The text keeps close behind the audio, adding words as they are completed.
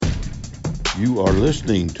You are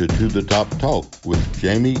listening to the Top Talk with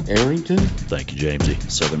Jamie Arrington. Thank you, Jamesy.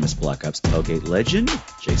 Southern Miss Black Ops tailgate legend,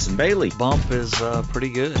 Jason Bailey. Bump is pretty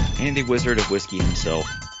good. And the Wizard of Whiskey himself,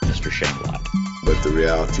 Mr. Shane Lott. But the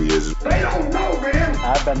reality is, they don't know, man.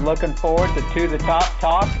 I've been looking forward to the Top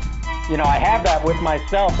Talk. You know, I have that with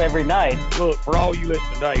myself every night. Look, for all you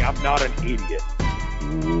listening today, I'm not an idiot.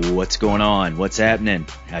 What's going on? What's happening?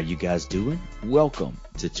 How you guys doing? Welcome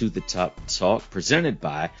to the Top Talk, presented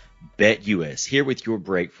by BetUS, here with your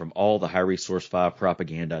break from all the High Resource 5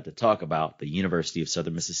 propaganda to talk about the University of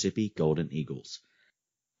Southern Mississippi Golden Eagles.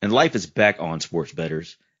 And life is back on, sports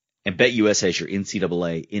bettors. And BetUS has your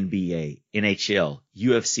NCAA, NBA, NHL,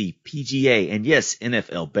 UFC, PGA, and yes,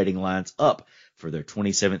 NFL betting lines up for their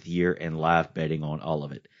 27th year and live betting on all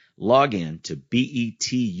of it. Log in to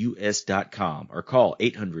betus.com or call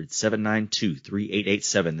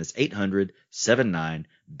 800-792-3887. That's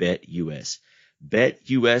 800-79-BET-US.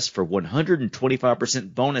 BetUS for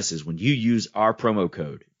 125% bonuses when you use our promo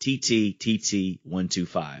code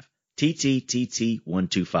TTTT125.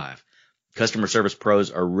 TTTT125. Customer service pros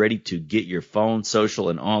are ready to get your phone, social,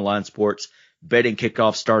 and online sports betting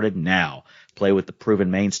kickoff started now. Play with the proven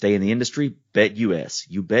mainstay in the industry, BetUS.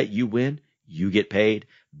 You bet, you win, you get paid.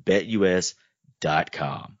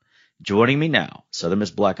 BetUS.com. Joining me now, Southern Miss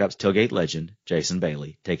Black Ops tailgate legend, Jason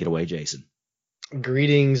Bailey. Take it away, Jason.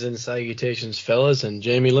 Greetings and salutations, fellas. And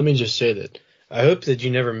Jamie, let me just say that I hope that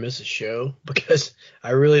you never miss a show, because I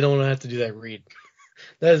really don't want to have to do that read.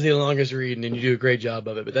 That is the longest read, and you do a great job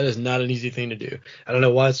of it, but that is not an easy thing to do. I don't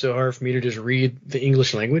know why it's so hard for me to just read the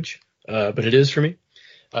English language, but it is for me.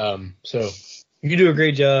 So you do a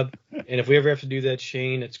great job, and if we ever have to do that,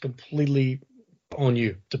 Shane, it's completely on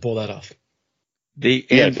you to pull that off.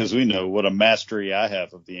 Because we know what a mastery I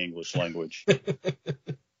have of the English language.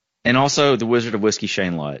 And also, the Wizard of Whiskey,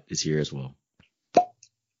 Shane Lott, is here as well.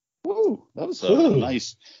 Woo, that was a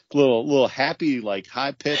nice little happy, like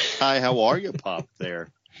high-pitched, hi, how are you pop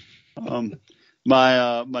there.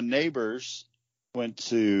 My neighbors went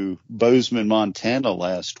to Bozeman, Montana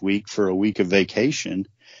last week for a week of vacation,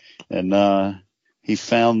 and he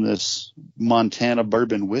found this Montana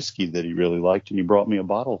bourbon whiskey that he really liked, and he brought me a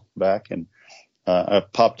bottle back, and I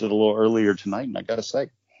popped it a little earlier tonight, and I got to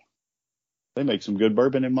say, they make some good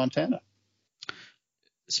bourbon in Montana.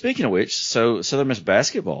 Speaking of which, so Southern Miss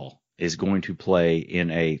basketball is going to play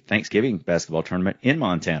in a Thanksgiving basketball tournament in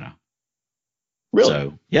Montana. Really?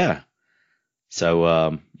 So, yeah.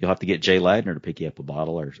 So you'll have to get Jay Ladner to pick you up a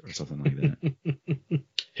bottle or something like that.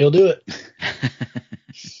 He'll do it.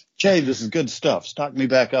 Jay, this is good stuff. Stock me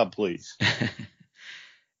back up, please.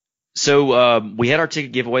 So we had our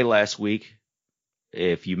ticket giveaway last week.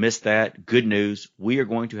 If you missed that, good news. We are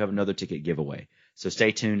going to have another ticket giveaway. So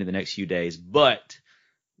stay tuned in the next few days. But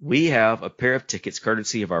we have a pair of tickets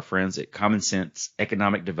courtesy of our friends at Common Sense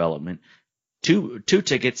Economic Development. Two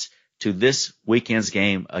tickets to this weekend's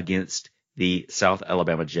game against the South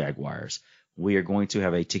Alabama Jaguars. We are going to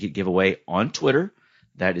have a ticket giveaway on Twitter.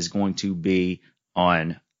 That is going to be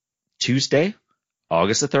on Tuesday,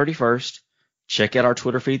 August the 31st. Check out our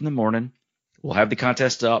Twitter feed in the morning. We'll have the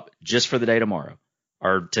contest up just for the day tomorrow,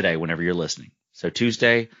 or today, whenever you're listening. So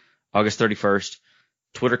Tuesday, August 31st,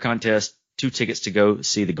 Twitter contest, 2 tickets to go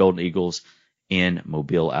see the Golden Eagles in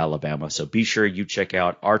Mobile, Alabama. So be sure you check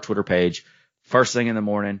out our Twitter page first thing in the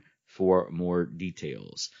morning for more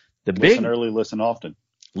details. Listen early, listen often.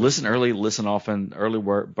 Listen early, listen often. Early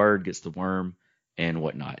bird gets the worm and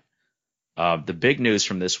whatnot. The big news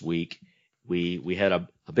from this week, we had a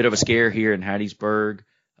bit of a scare here in Hattiesburg.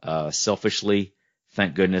 Selfishly,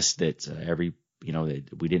 thank goodness that that we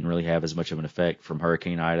didn't really have as much of an effect from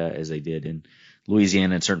Hurricane Ida as they did in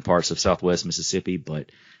Louisiana and certain parts of Southwest Mississippi.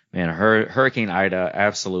 But man, Hurricane Ida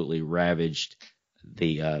absolutely ravaged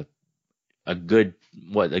a good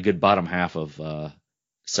bottom half of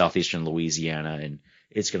southeastern Louisiana, and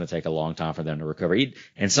it's going to take a long time for them to recover.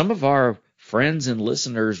 And some of our friends and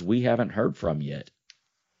listeners we haven't heard from yet.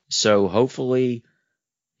 So hopefully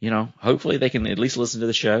they can at least listen to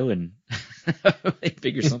the show and they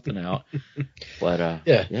figure something out. But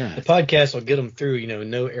yeah, the podcast will get them through,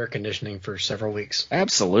 no air conditioning for several weeks.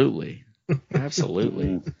 Absolutely.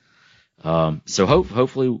 So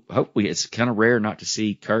hopefully it's kind of rare not to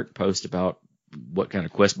see Kirk post about what kind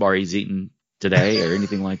of Quest bar he's eating today or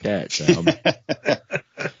anything like that. So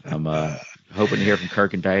I'm hoping to hear from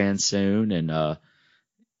Kirk and Diane soon. And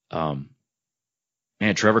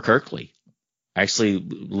man, Trevor Kirkley actually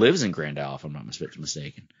lives in Grand Isle, if I'm not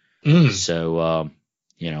mistaken. So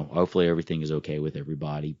hopefully everything is okay with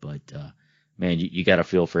everybody. But man, you got to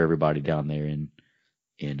feel for everybody down there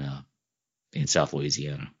in South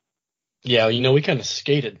Louisiana. Yeah, we kind of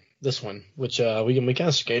skated this one, which we kind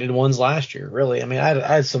of skated ones last year. Really, I mean, I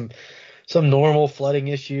had some normal flooding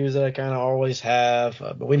issues that I kind of always have,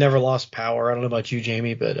 but we never lost power. I don't know about you,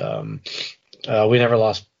 Jamie, but we never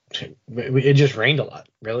lost. It just rained a lot,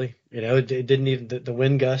 really. It didn't even the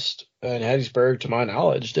wind gust in Hattiesburg, to my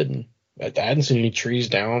knowledge, didn't. I hadn't seen any trees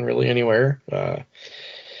down really anywhere,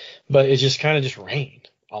 but it just kind of just rained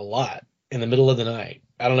a lot in the middle of the night.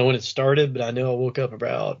 I don't know when it started, but I know I woke up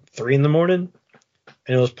about 3 a.m. and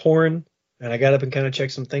it was pouring, and I got up and kind of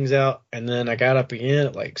checked some things out, and then I got up again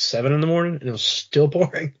at like 7 a.m. and it was still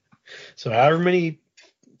pouring. So however many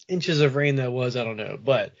inches of rain that was, I don't know,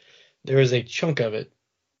 but there was a chunk of it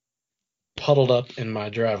puddled up in my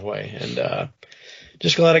driveway, and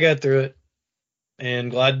just glad I got through it, and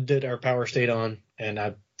glad that our power stayed on. And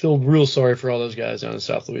I feel real sorry for all those guys down in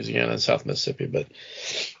South Louisiana and South Mississippi, but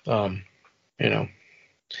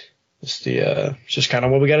it's just kind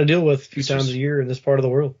of what we got to deal with a few times a year in this part of the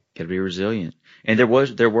world. Got to be resilient. And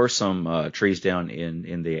there were some trees down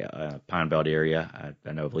in the Pine Belt area.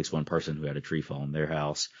 I know of at least one person who had a tree fall in their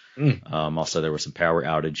house. Also, there were some power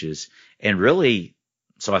outages, and really.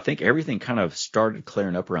 So I think everything kind of started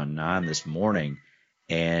clearing up around 9 this morning,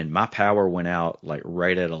 and my power went out like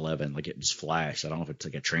right at 11, like it just flashed. I don't know if it's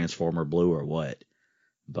like a transformer blew or what,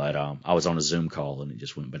 but I was on a Zoom call and it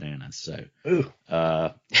just went bananas. So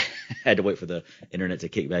had to wait for the internet to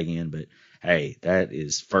kick back in. But hey, that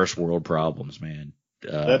is first world problems, man.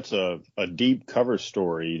 That's a deep cover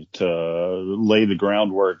story to lay the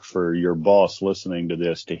groundwork for your boss listening to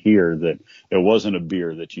this to hear that it wasn't a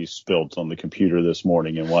beer that you spilt on the computer this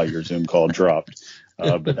morning and why your Zoom call dropped.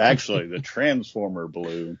 But actually the transformer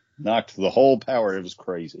blew, knocked the whole power. It was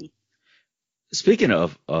crazy. Speaking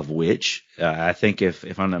of which, I think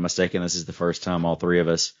if I'm not mistaken, this is the first time all three of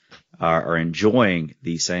us are enjoying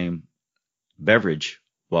the same beverage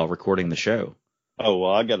while recording the show. Oh,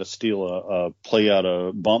 well, I got to steal a play out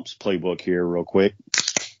of Bump's playbook here real quick.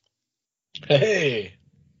 Hey,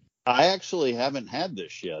 I actually haven't had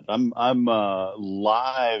this yet. I'm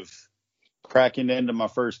live cracking into my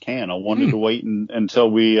first can. I wanted to wait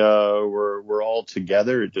until we were all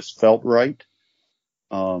together. It just felt right.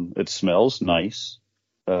 It smells nice.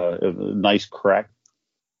 A nice crack.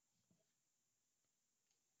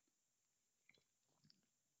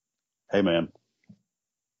 Hey, man,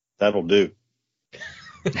 that'll do.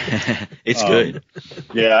 It's good.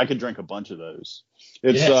 Yeah, I could drink a bunch of those.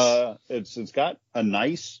 It's got a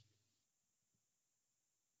nice.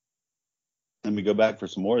 Let me go back for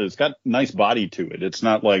some more. It's got nice body to it. It's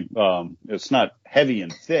not like it's not heavy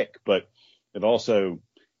and thick, but it also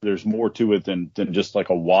there's more to it than just like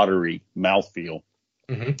a watery mouthfeel.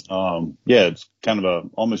 It's kind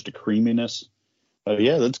of almost a creaminess.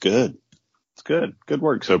 Yeah, that's good. It's good. Good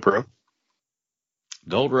work, SoPro.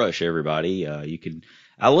 Gold Rush, everybody. You can.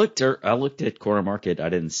 I looked at Corner Market. I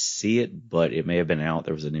didn't see it, but it may have been out.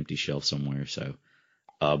 There was an empty shelf somewhere. So,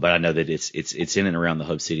 but I know that it's in and around the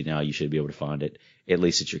Hub City now. You should be able to find it at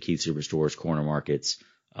least at your Keith Superstores, Corner Markets,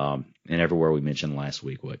 and everywhere we mentioned last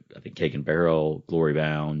week. What I think, Cake and Barrel, Glory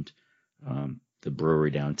Bound, the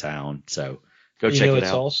brewery downtown. So go check it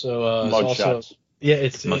out.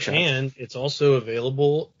 It's also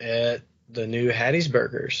available at the new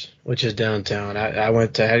Hattiesburgers, which is downtown. I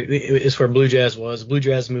went to it's where Blue Jazz was. Blue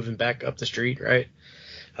Jazz is moving back up the street, right?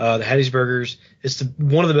 The Hattiesburgers, it's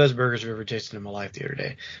one of the best burgers I've ever tasted in my life the other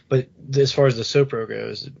day. But as far as the SoPro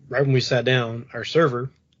goes, right when we sat down, our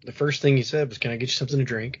server, the first thing he said was, "Can I get you something to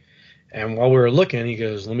drink?" And while we were looking, he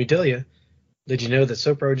goes, "Let me tell you, did you know that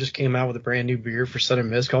SoPro just came out with a brand new beer for Southern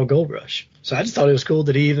Miss called Gold Rush?" So I just thought it was cool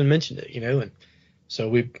that he even mentioned it, and so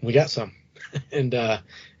we got some and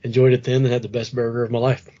enjoyed it then and had the best burger of my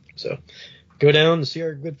life. So go down and see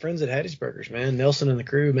our good friends at Hattiesburgers, man. Nelson and the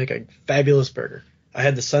crew make a fabulous burger. I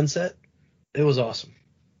had the Sunset. It was awesome.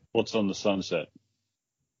 What's on the Sunset?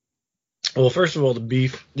 Well, first of all, the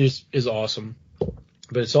beef is awesome,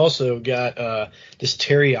 but it's also got this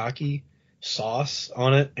teriyaki sauce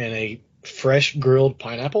on it and a fresh grilled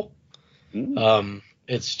pineapple.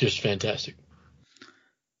 It's just fantastic.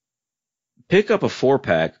 Pick up a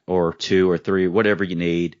 4-pack or 2 or 3, whatever you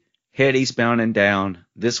need. Head eastbound and down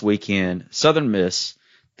this weekend. Southern Miss,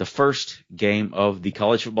 the first game of the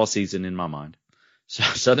college football season in my mind. So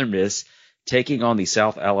Southern Miss taking on the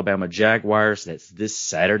South Alabama Jaguars. That's this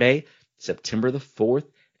Saturday, September the 4th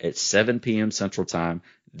at 7 p.m. Central Time.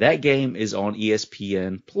 That game is on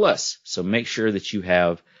ESPN Plus. So make sure that you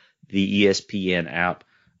have the ESPN app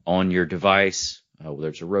on your device, whether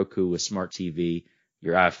it's a Roku, a smart TV,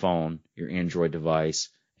 your iPhone, your Android device,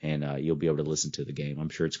 and you'll be able to listen to the game. I'm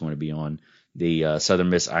sure it's going to be on the Southern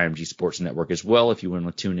Miss IMG Sports Network as well if you want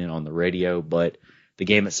to tune in on the radio. But the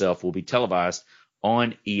game itself will be televised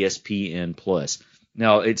on ESPN Plus.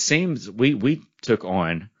 Now, it seems we took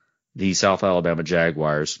on the South Alabama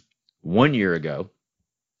Jaguars 1 year ago,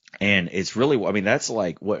 and it's really, I mean, that's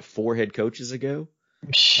like, 4 head coaches ago?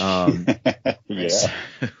 Yeah.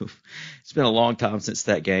 So, it's been a long time since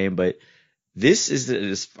that game, but this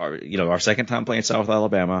is our second time playing South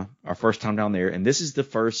Alabama, our first time down there, and this is the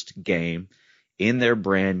first game in their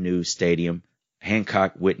brand new stadium,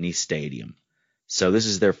 Hancock Whitney Stadium. So this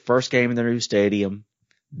is their first game in their new stadium.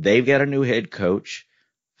 They've got a new head coach,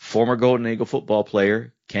 former Golden Eagle football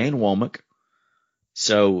player, Kane Womack.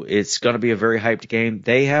 So it's going to be a very hyped game.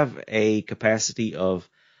 They have a capacity of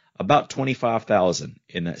about 25,000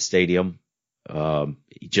 in that stadium.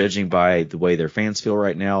 Judging by the way their fans feel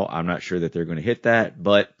right now, I'm not sure that they're going to hit that,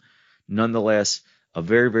 but nonetheless, a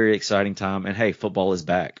very, very exciting time. And hey, football is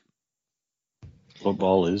back.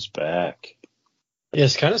 Football is back. Yeah,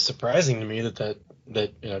 it's kind of surprising to me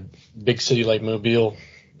that big city like Mobile,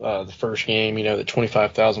 the first game, that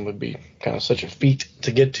 25,000 would be kind of such a feat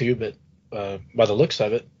to get to, but by the looks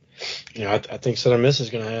of it, I think Southern Miss is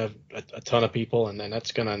going to have a ton of people, and then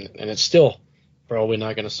and it's still probably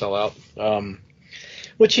not going to sell out.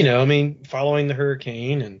 Which, following the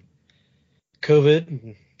hurricane and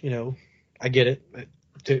COVID, I get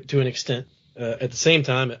it to an extent. At the same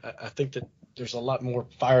time, I think that there's a lot more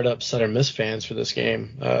fired up Southern Miss fans for this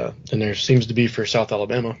game than there seems to be for South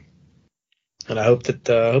Alabama. And I hope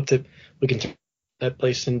that we can turn that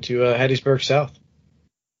place into Hattiesburg South.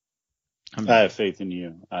 I have faith in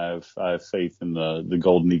you. I have faith in the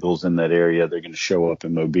Golden Eagles in that area. They're going to show up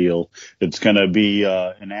in Mobile. It's going to be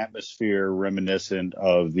an atmosphere reminiscent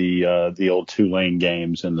of the old Tulane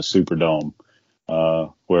games in the Superdome,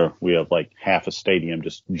 where we have like half a stadium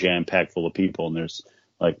just jam packed full of people, and there's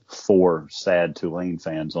like 4 sad Tulane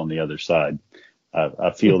fans on the other side.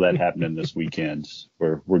 I feel that happening this weekend.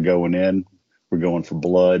 We're going in, we're going for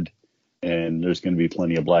blood, and there's going to be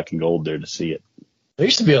plenty of black and gold there to see it. There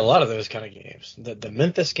used to be a lot of those kind of games. The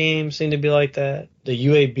Memphis games seem to be like that. The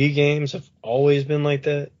UAB games have always been like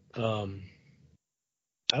that. I don't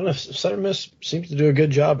know if Southern Miss seems to do a good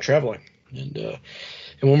job traveling. And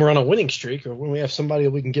when we're on a winning streak, or when we have somebody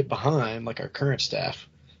that we can get behind, like our current staff,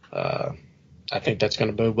 I think that's going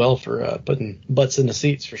to bode well for putting butts in the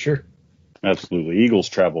seats for sure. Absolutely. Eagles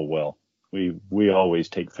travel well. We always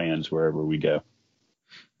take fans wherever we go.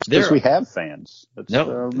 Because we have fans. Most you go.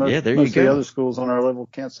 of the other schools on our level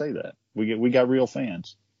can't say that. We got real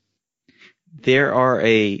fans. There are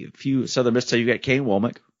a few Southern Miss. So you got Kane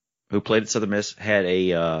Womack, who played at Southern Miss, had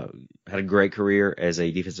a great career as a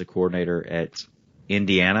defensive coordinator at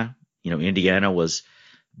Indiana. Indiana was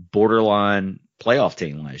borderline playoff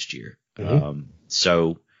team last year. Mm-hmm.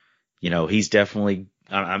 So he's definitely.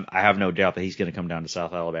 I have no doubt that he's going to come down to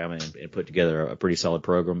South Alabama and put together a pretty solid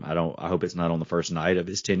program. I hope it's not on the first night of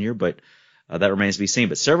his tenure, but that remains to be seen.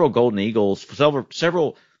 But several Golden Eagles,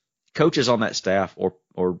 several coaches on that staff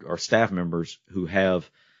or staff members who have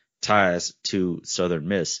ties to Southern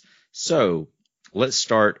Miss. So let's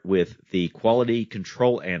start with the quality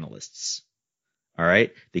control analysts. All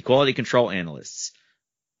right, the quality control analysts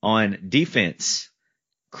on defense.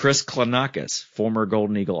 Chris Klanakis, former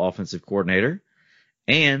Golden Eagle offensive coordinator.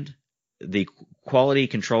 And the quality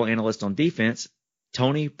control analyst on defense,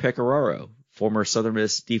 Tony Pecoraro, former Southern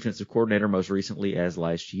Miss defensive coordinator, most recently as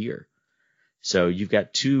last year. So you've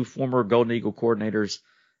got 2 former Golden Eagle coordinators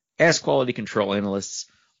as quality control analysts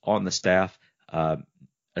on the staff.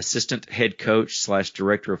 Assistant head coach /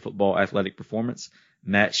 director of football athletic performance,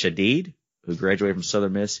 Matt Shadid, who graduated from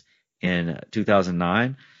Southern Miss in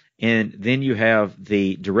 2009. And then you have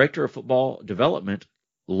the director of football development,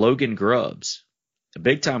 Logan Grubbs, a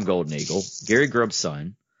big-time Golden Eagle, Gary Grubbs'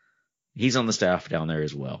 son. He's on the staff down there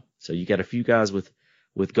as well. So you got a few guys with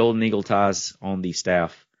Golden Eagle ties on the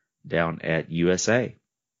staff down at USA.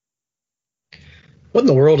 What in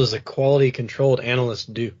the world does a quality-controlled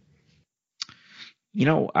analyst do?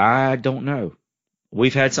 I don't know.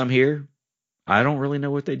 We've had some here. I don't really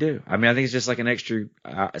know what they do. I mean, I think it's just like an extra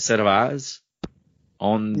set of eyes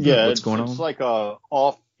on what's going on. It's like a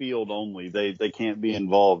off-field only. They can't be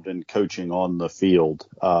involved in coaching on the field,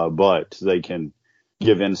 but they can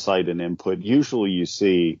give insight and input. Usually you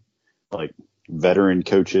see like veteran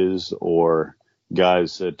coaches or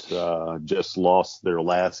guys that just lost their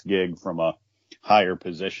last gig from a higher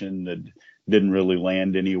position that didn't really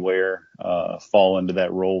land anywhere, fall into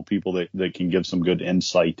that role, people that can give some good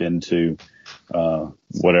insight into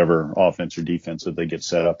whatever offense or defense that they get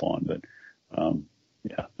set up on. But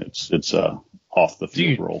it's off the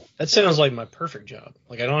field role. That sounds like my perfect job.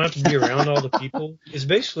 Like I don't have to be around all the people. It's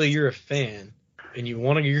basically you're a fan and you're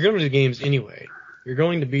going to the games anyway. You're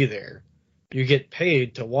going to be there. You get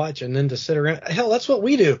paid to watch and then to sit around. Hell, that's what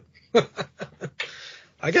we do.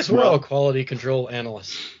 I guess we're all quality control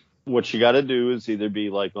analysts. What you got to do is either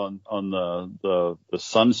be like on the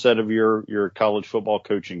sunset of your college football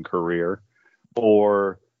coaching career,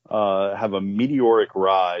 or have a meteoric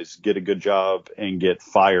rise, get a good job, and get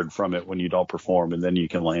fired from it when you don't perform, and then you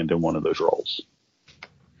can land in one of those roles.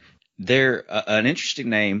 They're an interesting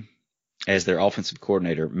name as their offensive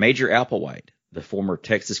coordinator, Major Applewhite, the former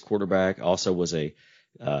Texas quarterback, also was a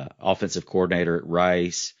offensive coordinator at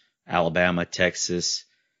Rice, Alabama, Texas,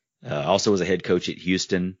 also was a head coach at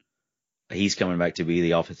Houston. He's coming back to be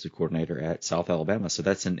the offensive coordinator at South Alabama. So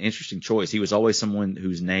that's an interesting choice. He was always someone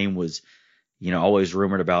whose name was, always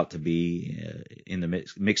rumored about to be in the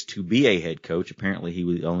mix to be a head coach. Apparently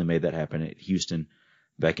he only made that happen at Houston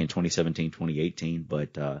back in 2017, 2018.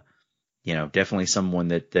 But, definitely someone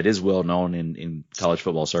that is well known in college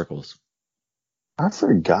football circles. I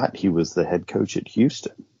forgot he was the head coach at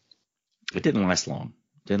Houston. It didn't last long.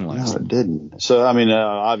 No, it didn't. So,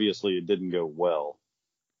 obviously it didn't go well.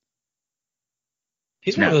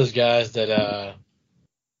 He's one of those guys that,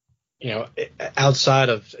 outside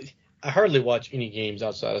of – I hardly watch any games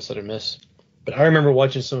outside of Southern Miss. But I remember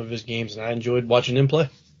watching some of his games, and I enjoyed watching him play.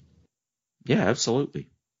 Yeah, absolutely.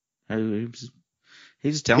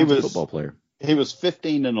 He's a talented football player. He was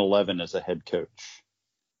 15-11 as a head coach.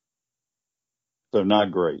 So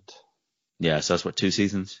not great. Yeah, so that's what, 2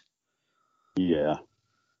 seasons? Yeah.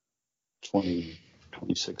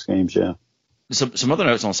 26 games, yeah. Some other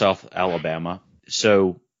notes on South Alabama.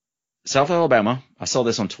 So South Alabama, I saw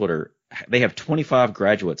this on Twitter, they have 25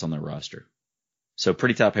 graduates on their roster. So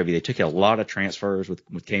pretty top heavy. They took a lot of transfers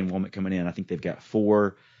with Kane Womack coming in. I think they've got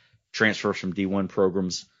 4 transfers from D1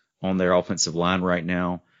 programs on their offensive line right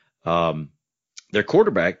now. Their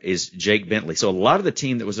quarterback is Jake Bentley. So a lot of the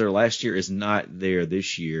team that was there last year is not there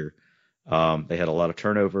this year. They had a lot of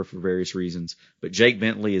turnover for various reasons, but Jake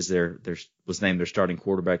Bentley is was named their starting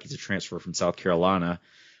quarterback. He's a transfer from South Carolina.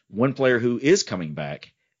 One player who is coming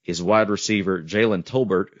back is wide receiver Jalen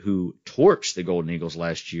Tolbert, who torched the Golden Eagles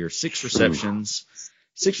last year. 6 receptions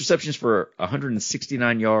for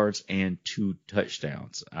 169 yards and 2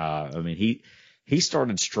 touchdowns. He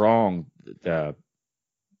started strong.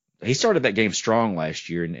 He started that game strong last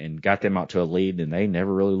year and got them out to a lead, and they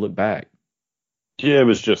never really looked back. Yeah, it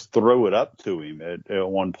was just throw it up to him at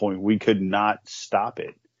one point. We could not stop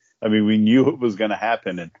it. We knew it was going to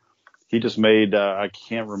happen, and he just made I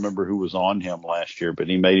can't remember who was on him last year, but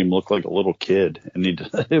he made him look like a little kid, and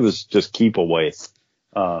it was just keep away.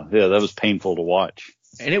 That was painful to watch.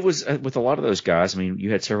 And it was with a lot of those guys.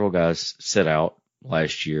 You had several guys sit out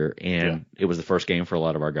last year, and It was the first game for a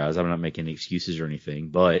lot of our guys. I'm not making any excuses or anything,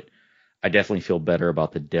 but I definitely feel better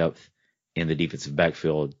about the depth in the defensive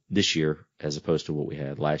backfield this year as opposed to what we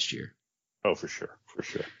had last year. Oh, for sure.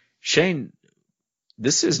 Shane,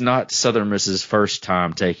 this is not Southern Miss's first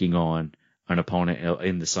time taking on an opponent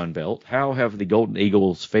in the Sun Belt. How have the Golden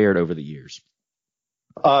Eagles fared over the years?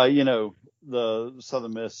 The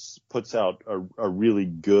Southern Miss puts out a really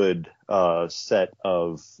good set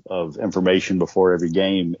of information before every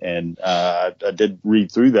game, and I did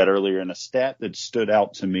read through that earlier, and a stat that stood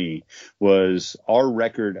out to me was our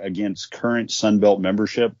record against current Sun Belt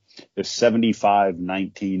membership is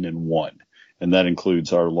 75-19-1, and that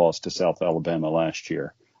includes our loss to South Alabama last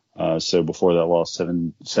year. So before that loss,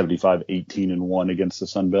 75-18-1 against the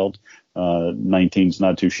Sun Belt. 19's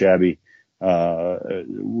not too shabby.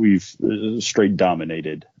 We've straight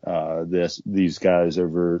dominated these guys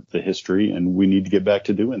over the history, and we need to get back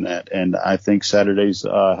to doing that. And I think Saturday's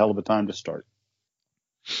a hell of a time to start.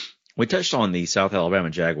 We touched on the South Alabama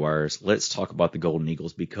Jaguars. Let's talk about the Golden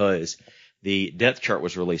Eagles because the depth chart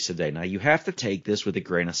was released today. Now, you have to take this with a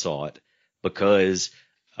grain of salt because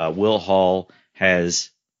Will Hall has,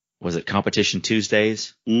 Competition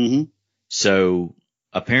Tuesdays? Mm-hmm. So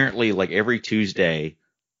apparently, like every Tuesday,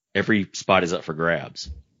 every spot is up for grabs.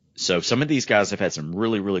 So some of these guys have had some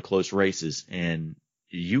really, really close races, and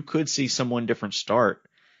you could see someone different start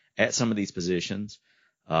at some of these positions.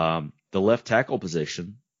 The left tackle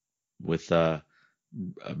position with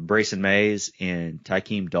Brayson Mays and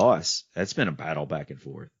Tykeem Doss, that's been a battle back and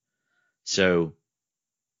forth. So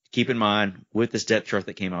keep in mind, with this depth chart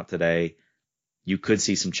that came out today, you could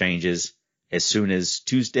see some changes as soon as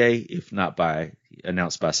Tuesday, if not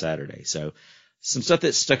announced by Saturday. So some stuff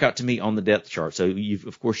that stuck out to me on the depth chart. So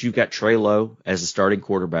you've got Trey Lowe as a starting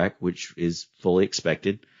quarterback, which is fully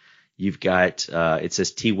expected. You've got, it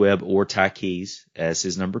says T Webb or Ty Keys as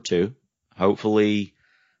his number 2. Hopefully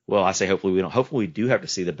we do have to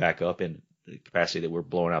see the backup in the capacity that we're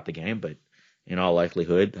blowing out the game, but in all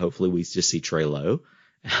likelihood. Hopefully we just see Trey Lowe.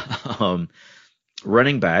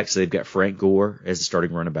 Running back, so they've got Frank Gore as the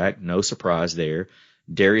starting running back. No surprise there.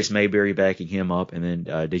 Darius Mayberry backing him up, and then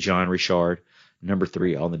Dejon Richard, number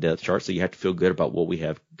 3 on the depth chart. So you have to feel good about what we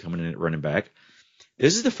have coming in at running back.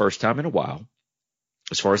 This is the first time in a while,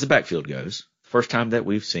 as far as the backfield goes, first time that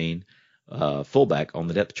we've seen fullback on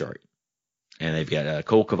the depth chart. And they've got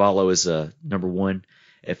Cole Cavallo as number 1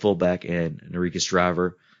 at fullback, and Enriquez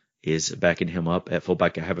Driver is backing him up at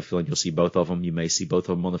fullback. I have a feeling you'll see both of them. You may see both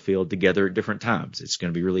of them on the field together at different times. It's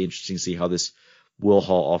going to be really interesting to see how this Will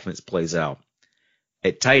Hall offense plays out.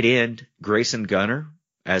 At tight end, Grayson Gunner,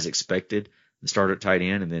 as expected, the starter at tight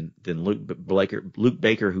end, and then Luke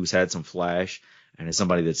Baker, who's had some flash and is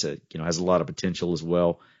somebody that's has a lot of potential as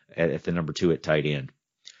well at the number 2 at tight end.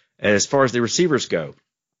 As far as the receivers go,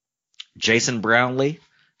 Jason Brownlee,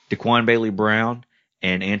 Daquan Bailey-Brown,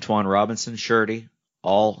 and Antoine Robinson-Shirty,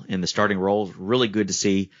 all in the starting roles. Really good to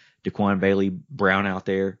see Daquan Bailey-Brown out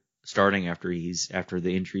there starting after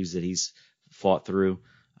the injuries that he's fought through.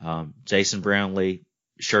 Jason Brownlee,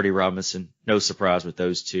 Shirty Robinson, no surprise with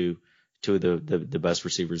those two of the best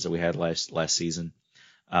receivers that we had last season.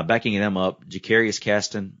 Backing them up, Jacarius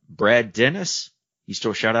Caston, Brad Dennis.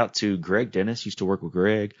 Shout out to Greg Dennis, used to work with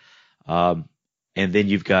Greg. And then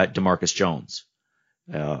you've got DeMarcus Jones,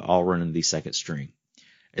 all running the second string.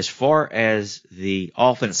 As far as the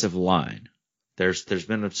offensive line, there's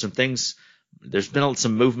been some things, there's been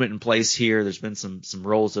some movement in place here. There's been some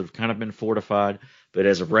roles that have kind of been fortified, but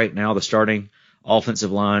as of right now, the starting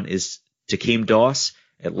offensive line is Takeem Doss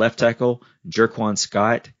at left tackle, Jerquan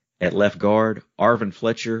Scott at left guard, Arvin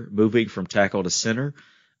Fletcher moving from tackle to center,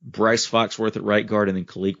 Bryce Foxworth at right guard, and then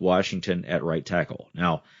Kalik Washington at right tackle.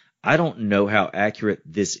 Now, I don't know how accurate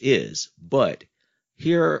this is, but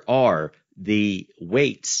here are the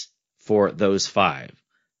weights for those 5.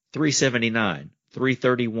 379,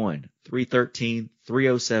 331, 313,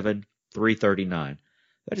 307, 339.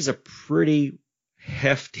 That is a pretty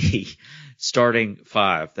hefty starting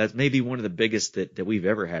 5. That's maybe one of the biggest that we've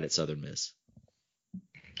ever had at Southern Miss.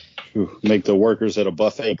 Make the workers at a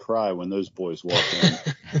buffet cry when those boys walk in.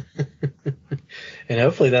 And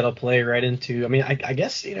hopefully that'll play right into, I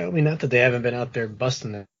guess, not that they haven't been out there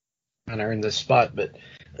busting the runner in this spot, but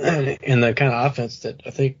in the kind of offense that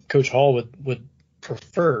I think Coach Hall would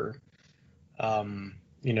prefer,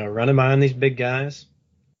 running behind these big guys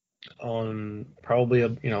on probably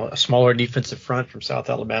a smaller defensive front from South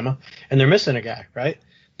Alabama. And they're missing a guy, right?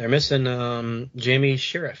 They're missing Jamie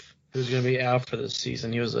Sheriff, who's going to be out for this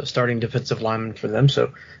season. He was a starting defensive lineman for them.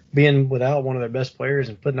 So being without one of their best players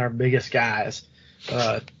and putting our biggest guys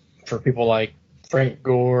for people like Frank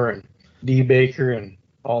Gore and D. Baker and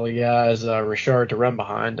all the guys, Richard to run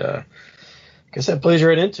behind, I guess that plays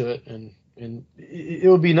right into it. And it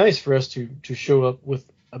would be nice for us to show up with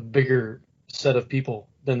a bigger set of people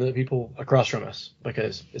than the people across from us,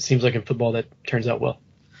 because it seems like in football that turns out well.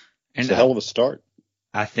 And it's a hell of a start.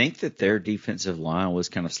 I think that their defensive line was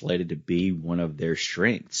kind of slated to be one of their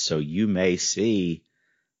strengths. So you may see,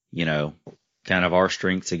 kind of our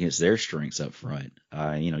strengths against their strengths up front.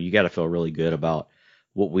 You got to feel really good about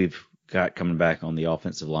what we've got coming back on the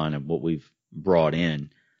offensive line and what we've brought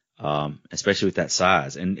in, especially with that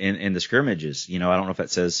size and the scrimmages. I don't know if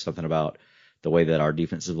that says something about the way that our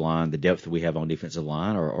defensive line, the depth that we have on defensive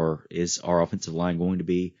line, or is our offensive line going to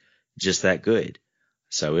be just that good?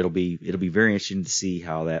 So it'll be very interesting to see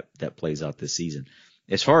how that plays out this season.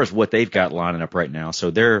 As far as what they've got lining up right now,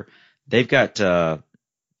 so they've got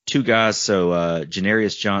 2 guys. So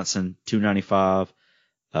Janarius Johnson, 295,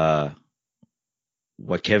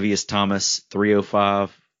 Wakevius Thomas,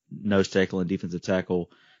 305, nose tackle and defensive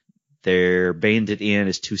tackle. Their bandit end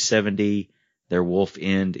is 270. Their wolf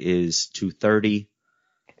end is 230.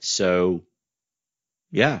 So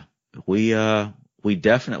yeah, we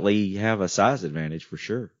definitely have a size advantage for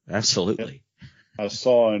sure. Absolutely. I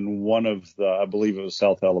saw in one of I believe it was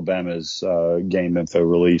South Alabama's game info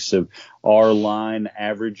release, of our line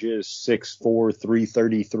averages 6'4",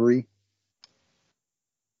 333.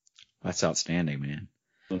 That's outstanding, man.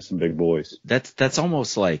 Those some big boys. That's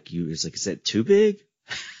almost like is that too big?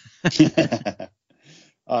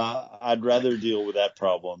 I'd rather deal with that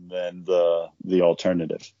problem than the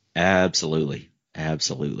alternative. Absolutely.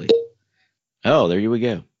 Oh, there we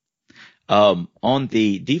go. On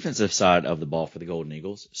the defensive side of the ball for the Golden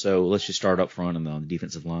Eagles, so let's just start up front on the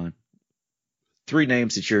defensive line. 3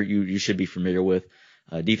 names that you should be familiar with.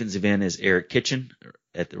 Defensive end is Eric Kitchen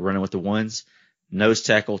running with the ones. Nose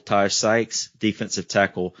tackle Ty Sykes. Defensive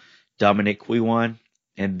tackle Dominic Quiwan.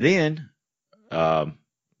 And then kind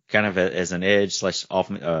of as an edge / outside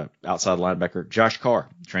linebacker, Josh Carr,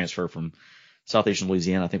 transfer from Southeastern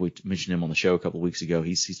Louisiana. I think we mentioned him on the show a couple of weeks ago.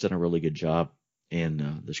 He's done a really good job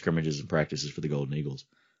in the scrimmages and practices for the Golden Eagles.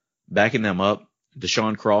 Backing them up,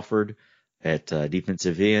 Deshaun Crawford at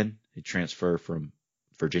defensive end. He transferred from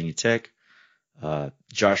Virginia Tech.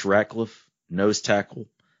 Josh Ratcliffe, nose tackle.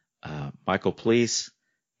 Michael Please,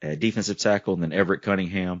 defensive tackle. And then Everett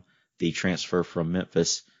Cunningham, the transfer from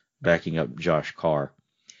Memphis, backing up Josh Carr.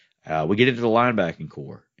 We get into the linebacking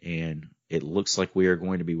core, and it looks like we are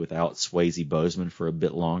going to be without Swayze Bozeman for a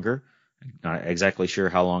bit longer. Not exactly sure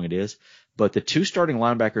how long it is, but the two starting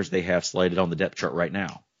linebackers they have slated on the depth chart right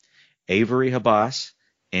now, Avery Habas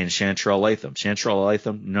and Chantrell Latham. Chantrell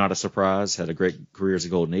Latham, not a surprise, had a great career as a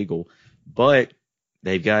Golden Eagle, but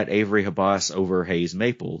they've got Avery Habas over Hayes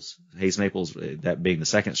Maples. Hayes Maples, that being the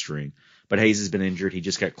second string, but Hayes has been injured. He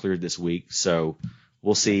just got cleared this week, so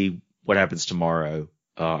we'll see what happens tomorrow.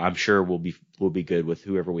 I'm sure we'll be good with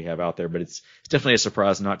whoever we have out there, but it's definitely a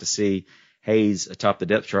surprise not to see Hayes atop the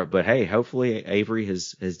depth chart. But hey, hopefully Avery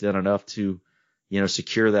has done enough to,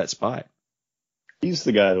 secure that spot. He's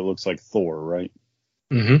the guy that looks like Thor, right?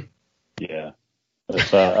 Mm-hmm. Yeah.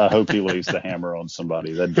 I hope he lays the hammer on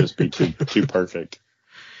somebody. That'd just be too perfect.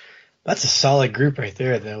 That's a solid group right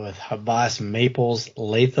there, though, with Habas, Maples,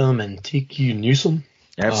 Latham, and TQ Newsome.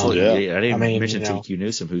 Absolutely. Yeah. I didn't mention TQ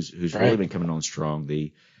Newsome, who's right. really been coming on strong.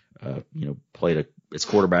 Played its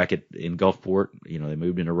quarterback in Gulfport. They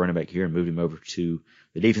moved into running back here and moved him over to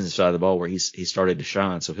the defensive side of the ball where he started to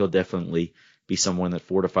shine. So he'll definitely be someone that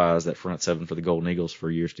fortifies that front seven for the Golden Eagles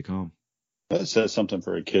for years to come. That says something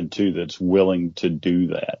for a kid too that's willing to do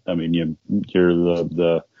that. I mean, you're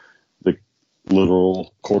the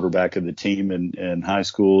literal quarterback of the team in high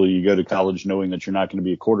school. You go to college knowing that you're not going to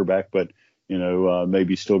be a quarterback, but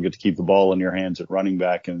maybe still get to keep the ball in your hands at running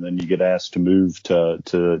back, and then you get asked to move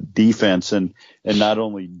to defense and not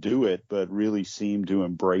only do it, but really seem to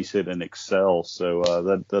embrace it and excel.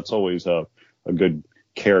 So that's always a good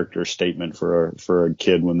character statement for a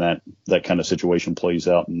kid when that kind of situation plays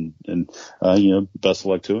out. And best of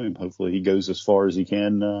luck to him. Hopefully he goes as far as he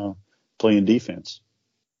can playing defense.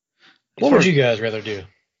 What would you guys rather do,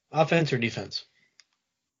 offense or defense?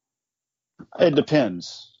 It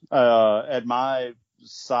depends. At my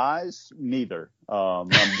size, neither. I'm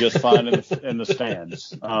just fine in the stands.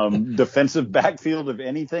 Defensive backfield of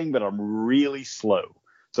anything, but I'm really slow,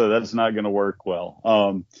 so that's not going to work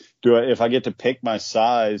well. If I get to pick my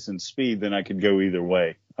size and speed, then I could go either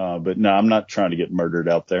way. But no, I'm not trying to get murdered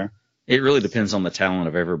out there. It really depends on the talent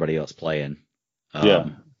of everybody else playing. Yeah.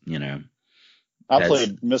 I That's-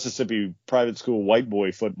 played Mississippi private school white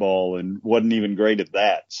boy football and wasn't even great at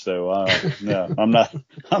that. So no, I'm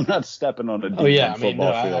not stepping on a deep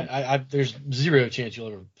football field. I there's zero chance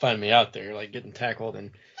you'll ever find me out there like getting tackled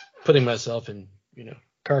and putting myself in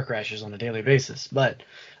car crashes on a daily basis. But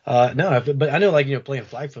but I know playing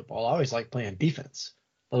flag football, I always like playing defense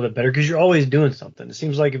a little bit better because you're always doing something. It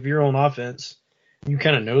seems like if you're on offense, you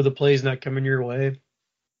kind of know the play's not coming your way.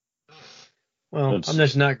 Well, I'm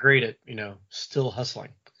just not great at, still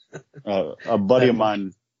hustling. A buddy of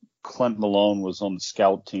mine, Clint Malone, was on the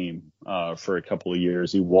scout team for a couple of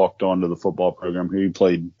years. He walked onto the football program. He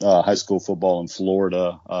played high school football in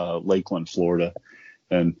Florida, Lakeland, Florida,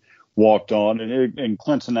 and walked on. And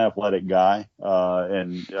Clint's an athletic guy.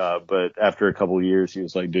 But after a couple of years, he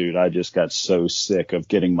was like, dude, I just got so sick of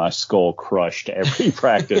getting my skull crushed every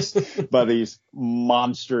practice by these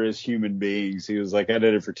monstrous human beings. He was like, I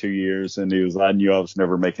did it for 2 years, and I knew I was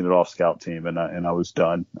never making it off scout team, and I was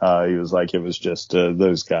done. He was like, it was just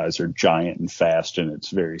those guys are giant and fast, and it's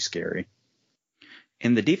very scary.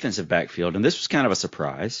 In the defensive backfield, and this was kind of a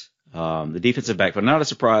surprise, the defensive backfield, not a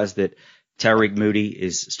surprise that Tyreek Moody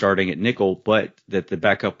is starting at nickel, but that the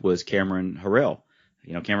backup was Cameron Harrell.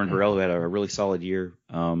 Cameron Harrell, who had a really solid year,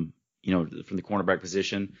 from the cornerback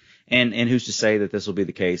position. And who's to say that this will be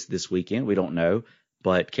the case this weekend? We don't know.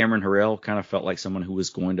 But Cameron Harrell kind of felt like someone who was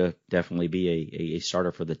going to definitely be a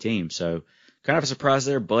starter for the team. So kind of a surprise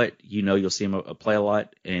there, but you'll see him play a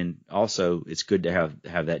lot. And also it's good to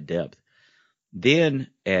have that depth. Then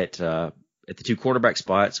at the two quarterback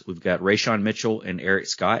spots, we've got Rayshawn Mitchell and Eric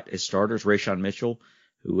Scott as starters. Rayshawn Mitchell,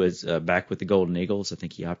 who was back with the Golden Eagles. I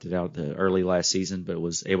think he opted out early last season, but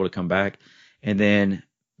was able to come back. And then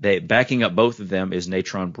backing up both of them is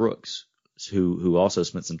Natron Brooks, who also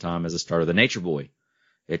spent some time as a starter, the Nature Boy,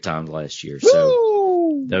 at times last year.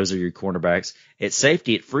 So those are your cornerbacks. At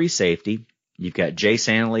safety, at free safety, you've got Jay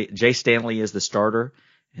Stanley is the starter.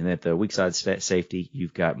 And at the weak side safety,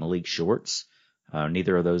 you've got Malik Shorts.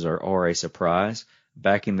 Neither of those are a surprise.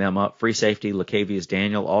 Backing them up, free safety, Lacavius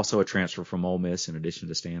Daniel, also a transfer from Ole Miss in addition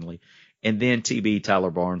to Stanley. And then TB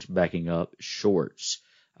Tyler Barnes backing up Shorts.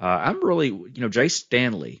 I'm really, Jay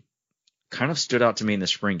Stanley kind of stood out to me in the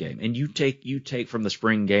spring game. And you take from the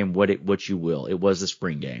spring game what you will. It was the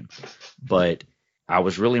spring game, but I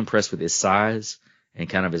was really impressed with his size and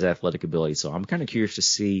kind of his athletic ability. So I'm kind of curious to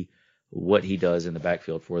see what he does in the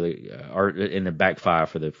backfield or in the back five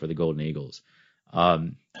for the Golden Eagles.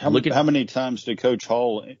 How many times did Coach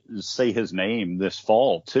Hall say his name this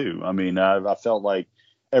fall too? I mean, I felt like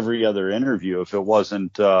every other interview, if it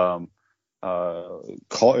wasn't, is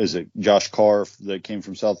it Josh Carr that came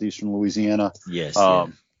from Southeastern Louisiana? Yes.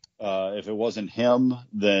 If it wasn't him,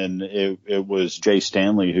 then it was Jay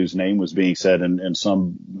Stanley whose name was being said, and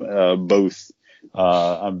some both.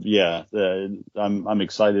 I'm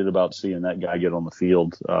excited about seeing that guy get on the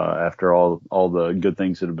field after all the good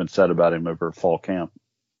things that have been said about him over fall camp.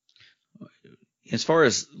 As far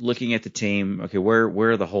as looking at the team, okay, where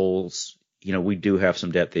are the holes? We do have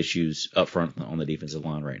some depth issues up front on the defensive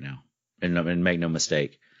line right now, and make no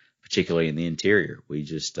mistake, particularly in the interior. We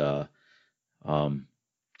just I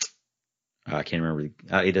can't remember.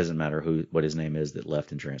 It doesn't matter what his name is that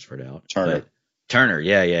left and transferred out. Turner.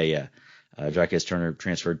 Yeah. Jaquez Turner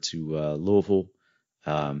transferred to Louisville.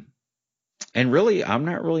 And really, I'm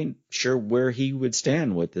not really sure where he would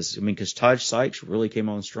stand with this. I mean, because Taj Sykes really came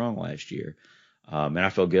on strong last year. And I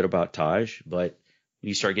feel good about Taj. But when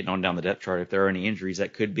you start getting on down the depth chart, if there are any injuries,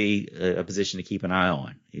 that could be a position to keep an eye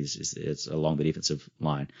on. It's along the defensive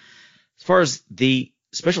line. As far as the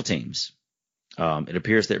special teams, it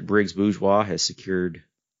appears that Briggs Bourgeois has secured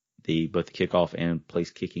both the kickoff and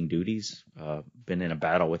place kicking duties. Been in a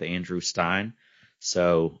battle with Andrew Stein,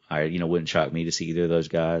 so I wouldn't shock me to see either of those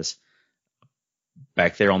guys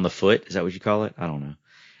back there on the foot. Is that what you call it? I don't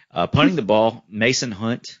know. Punting the ball, Mason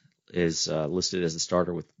Hunt is listed as the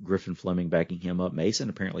starter with Griffin Fleming backing him up. Mason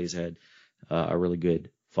apparently has had a really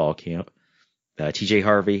good fall camp. T.J.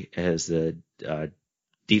 Harvey as the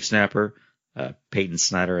deep snapper, Peyton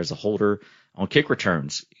Snyder as a holder. On kick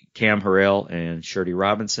returns, Cam Harrell and Shirley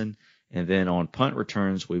Robinson. And then on punt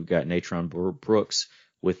returns, we've got Natron Brooks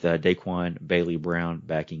with Daquan Bailey Brown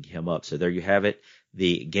backing him up. So there you have it.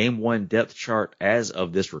 The game one depth chart as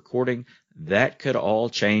of this recording. That could all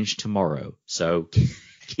change tomorrow. So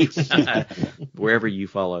keep an eye wherever you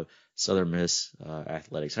follow Southern Miss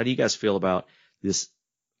athletics. How do you guys feel about this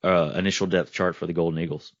initial depth chart for the Golden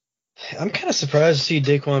Eagles? I'm kind of surprised to see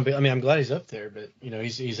Daquan. I mean, I'm glad he's up there, but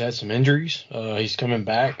he's had some injuries. He's coming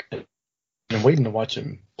back. I'm waiting to watch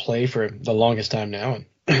him play for the longest time now,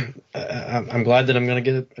 and I'm glad that I'm going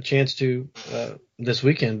to get a chance to this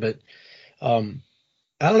weekend. But I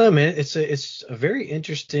don't know, man. It's a very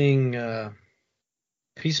interesting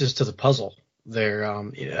pieces to the puzzle there.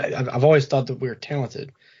 I've always thought that we were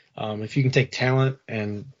talented. If you can take talent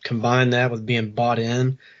and combine that with being bought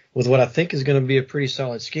in with what I think is going to be a pretty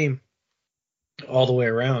solid scheme all the way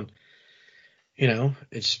around,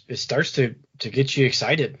 it starts to get you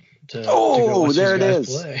excited to go watch there these it guys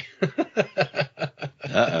is. play.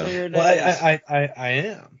 There it Well, is. I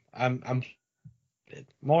am. I'm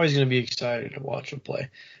always going to be excited to watch them play.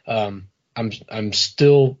 I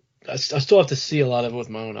still have to see a lot of it with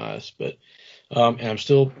my own eyes, but and I'm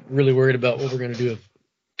still really worried about what we're going to do if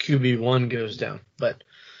QB1 goes down.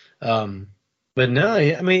 But no,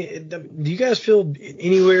 I mean, do you guys feel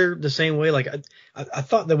anywhere the same way? Like I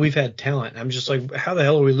thought that we've had talent. I'm just like, how the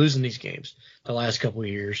hell are we losing these games the last couple of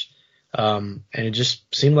years? And it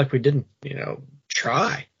just seemed like we didn't,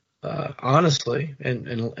 try, honestly, and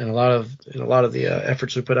a lot of the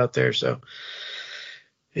efforts we put out there. So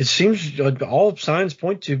it seems all signs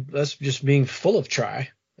point to us just being full of try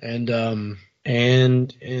and I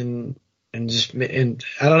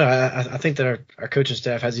don't know. I think that our coaching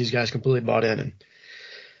staff has these guys completely bought in, and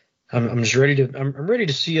I'm just ready to. I'm ready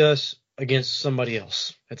to see us against somebody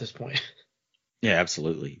else at this point. Yeah,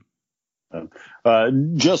 absolutely.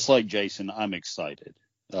 Just like Jason, I'm excited.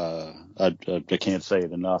 I can't say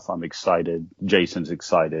it enough. I'm excited. Jason's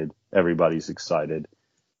excited. Everybody's excited.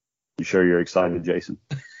 You sure you're excited, Jason?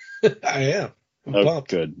 I am. I'm pumped.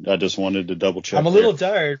 Good. I just wanted to double check. I'm a little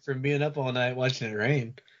tired from being up all night watching it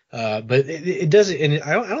rain. But it doesn't, and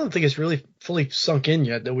I don't think it's really fully sunk in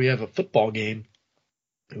yet that we have a football game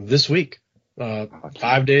this week,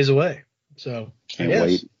 5 days away. So Can't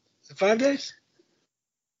wait. Is it 5 days?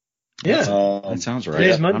 Yeah. That sounds right.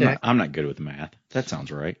 Today's Monday. I'm not good with math. That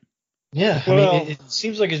sounds right. Yeah. Well- I mean, it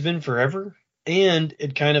seems like it's been forever, and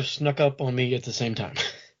it kind of snuck up on me at the same time.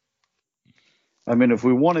 I mean, if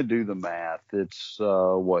we want to do the math, it's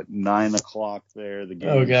 9 o'clock there. The game.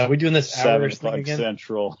 Oh God, we doing this 7 hours thing o'clock again?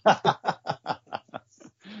 Central.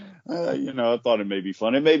 I thought it may be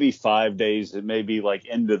fun. It may be 5 days. It may be like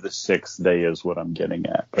into the 6th day is what I'm getting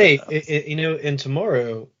at. But, Hey, and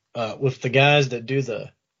tomorrow, with the guys that do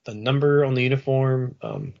the number on the uniform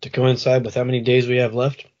to coincide with how many days we have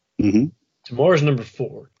left, tomorrow's number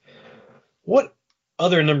 4. What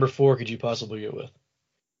other number 4 could you possibly go with?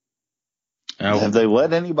 Have they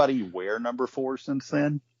let anybody wear number 4 since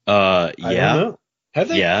then? I don't know. Have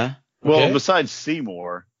they? Yeah. Well, Okay. besides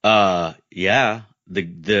Seymour. Yeah.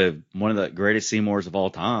 The one of the greatest Seymours of all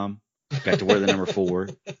time got to wear the number 4.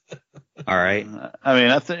 All right. I mean,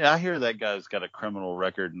 I hear that guy's got a criminal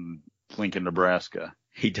record in Lincoln, Nebraska.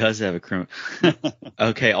 He does have a criminal.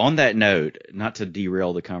 Okay. On that note, not to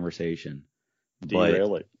derail the conversation,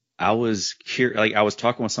 Derail it. I was I was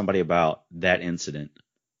talking with somebody about that incident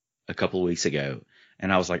a couple of weeks ago,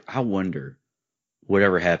 and I was like, I wonder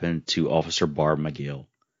whatever happened to Officer Barb McGill.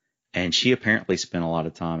 And she apparently spent a lot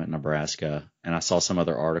of time at Nebraska, and I saw some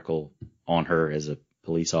other article on her as a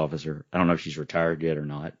police officer. I don't know if she's retired yet or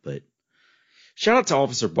not, but shout out to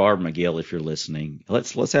Officer Barb McGill if you're listening.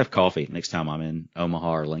 Let's have coffee next time I'm in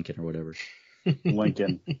Omaha or Lincoln or whatever.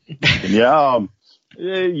 Lincoln. Yeah.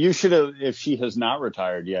 You should have, if she has not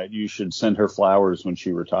retired yet, you should send her flowers when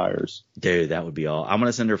she retires. Dude, that would be all. I'm going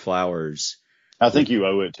to send her flowers. I think you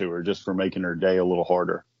owe it to her just for making her day a little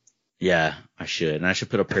harder. Yeah, I should. And I should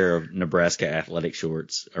put a pair of Nebraska athletic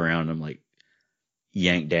shorts around them, like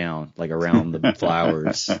yanked down, like around the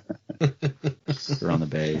flowers, around the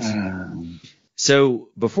base. So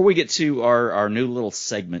before we get to our new little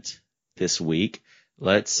segment this week,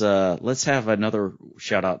 let's have another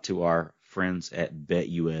shout out to our friends at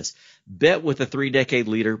BetUS. Bet with a 3-decade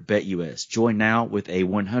leader, BetUS. Join now with a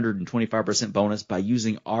 125% bonus by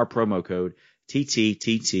using our promo code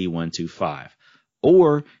TTTT125.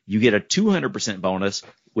 Or you get a 200% bonus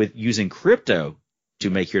with using crypto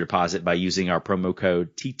to make your deposit by using our promo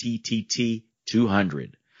code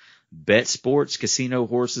TTTT200. Bet sports, casino,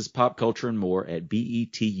 horses, pop culture, and more at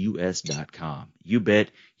betus.com. You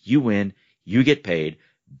bet, you win, you get paid.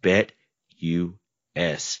 BetUS.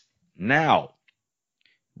 Now,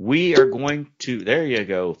 we are going to, there you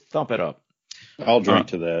go, thump it up. I'll drink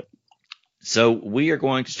to that. So we are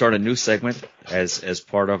going to start a new segment as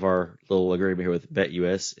part of our little agreement here with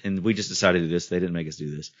BetUS, and we just decided to do this. They didn't make us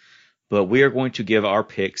do this. But we are going to give our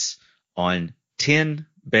picks on 10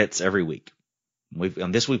 bets every week.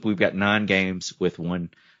 On this week, we've got 9 games with 1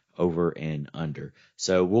 over and under.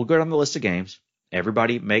 So we'll go down the list of games.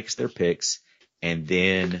 Everybody makes their picks, and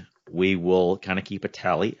then we will kind of keep a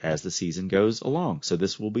tally as the season goes along. So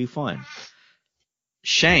this will be fun.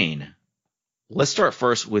 Shane, let's start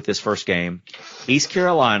first with this first game. East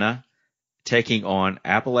Carolina taking on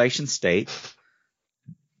Appalachian State.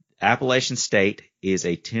 Appalachian State is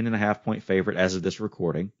a 10.5-point favorite as of this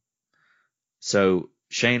recording. So,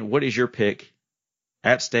 Shane, what is your pick?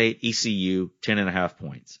 App State, ECU, 10.5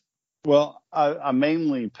 points. Well, I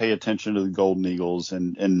mainly pay attention to the Golden Eagles,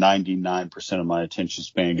 and 99% of my attention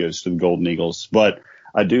span goes to the Golden Eagles. But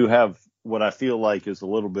I do have what I feel like is a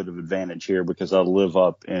little bit of advantage here because I live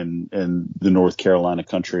up in the North Carolina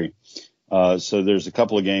country. So there's a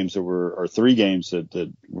couple of games or 3 games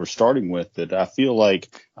that we're starting with that I feel like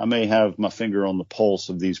I may have my finger on the pulse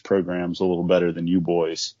of these programs a little better than you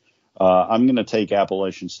boys. I'm going to take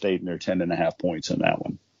Appalachian State and their 10.5 points in that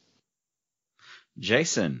one.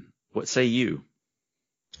 Jason, what say you?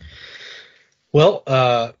 Well,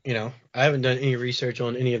 I haven't done any research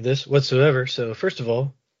on any of this whatsoever. So first of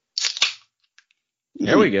all,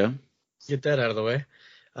 there we go. Get that out of the way.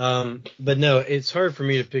 But no, it's hard for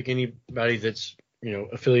me to pick anybody that's,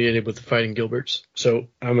 affiliated with the Fighting Gilberts. So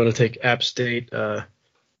I'm going to take App State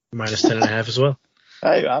minus 10.5 as well.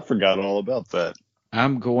 I forgot all about that.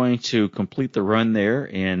 I'm going to complete the run there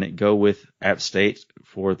and go with App State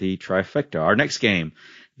for the trifecta. Our next game,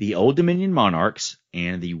 the Old Dominion Monarchs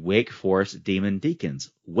and the Wake Forest Demon Deacons.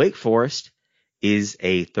 Wake Forest is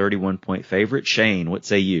a 31-point favorite. Shane, what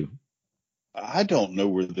say you? I don't know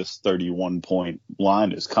where this 31-point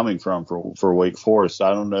line is coming from for Wake Forest.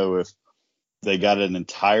 I don't know if they got an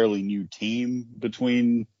entirely new team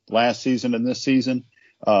between last season and this season.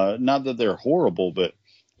 Not that they're horrible, but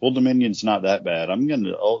Old Dominion's not that bad. I'm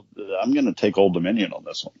gonna take Old Dominion on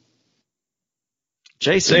this one.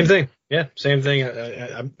 Jason, same thing. Yeah, same thing.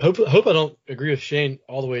 I hope I don't agree with Shane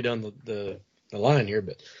all the way down the line here,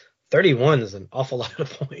 but 31 is an awful lot of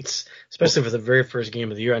points, especially for the very first game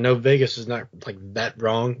of the year. I know Vegas is not like that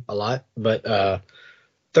wrong a lot, but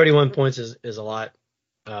 31 points is a lot.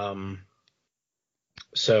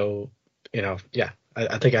 So yeah,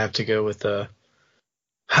 I think I have to go with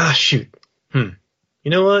shoot. You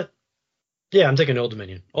know what? Yeah, I'm taking Old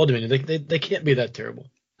Dominion. Old Dominion. They can't be that terrible.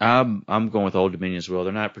 I'm going with Old Dominion as well.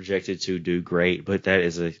 They're not projected to do great, but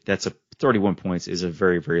that's a 31 points is a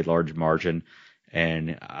very, very large margin,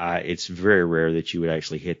 and it's very rare that you would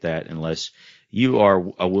actually hit that unless you are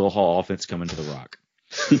a Will Hall offense coming to the Rock.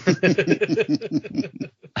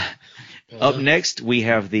 Up next, we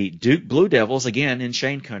have the Duke Blue Devils, again in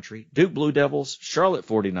Shane Country. Duke Blue Devils, Charlotte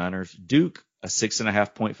 49ers. Duke, a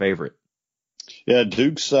 6.5 point favorite. Yeah,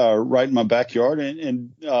 Duke's right in my backyard,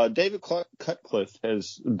 and David Cutcliffe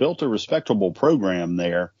has built a respectable program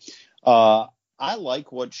there. I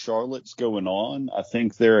like what Charlotte's going on. I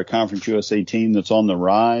think they're a Conference USA team that's on the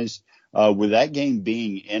rise. With that game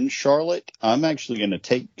being in Charlotte, I'm actually going to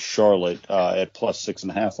take Charlotte at plus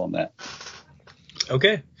 6.5 on that.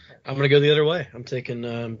 Okay, I'm going to go the other way. I'm taking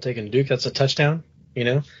Duke. That's a touchdown,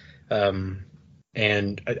 and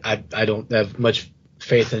I don't have much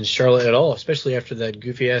faith in Charlotte at all, especially after that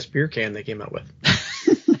goofy ass beer can they came out with.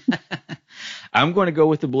 I'm going to go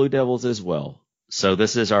with the Blue Devils as well. So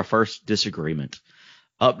this is our first disagreement.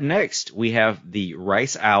 Up next, we have the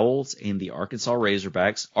Rice Owls and the Arkansas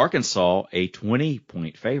Razorbacks. Arkansas, a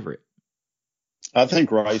 20-point favorite. I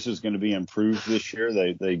think Rice is going to be improved this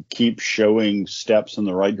year. They keep showing steps in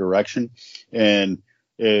the right direction. And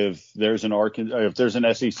if there's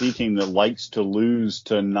an SEC team that likes to lose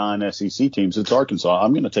to non-SEC teams, it's Arkansas.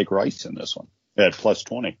 I'm going to take Rice in this one at plus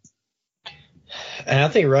 20. And I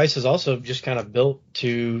think Rice is also just kind of built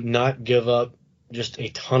to not give up just a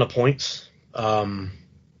ton of points.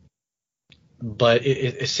 But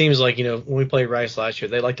it seems like, when we played Rice last year,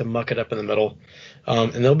 they like to muck it up in the middle.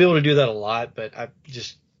 And they'll be able to do that a lot, but I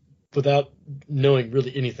just, without knowing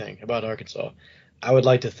really anything about Arkansas, I would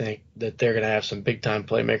like to think that they're going to have some big-time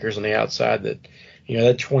playmakers on the outside that,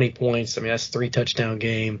 that 20 points, that's a 3-touchdown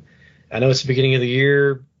game. I know it's the beginning of the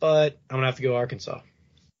year, but I'm going to have to go Arkansas.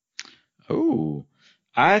 Oh,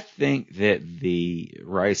 I think that the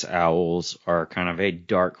Rice Owls are kind of a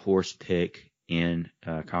dark horse pick in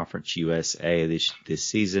Conference USA this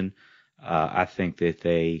season. I think that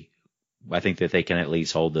they can at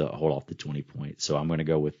least hold off the 20 points. So I'm going to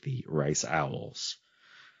go with the Rice Owls.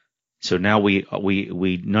 So now we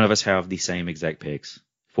none of us have the same exact picks.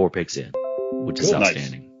 4 picks in, which is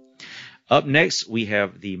outstanding. Nice. Up next, we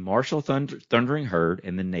have the Marshall Thundering Herd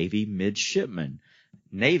and the Navy Midshipmen.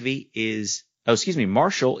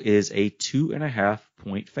 Marshall is a 2.5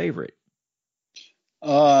 point favorite.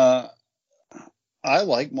 I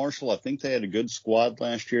like Marshall. I think they had a good squad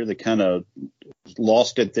last year. They kind of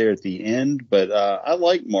lost it there at the end, but I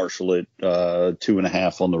like Marshall at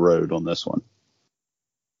 2.5 on the road on this one.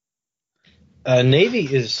 Navy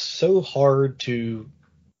is so hard to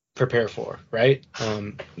prepare for, right?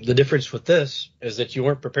 The difference with this is that you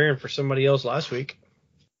weren't preparing for somebody else last week.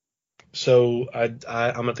 So I'm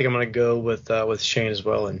going to go with Shane as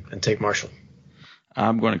well and take Marshall.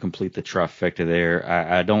 I'm going to complete the trifecta there.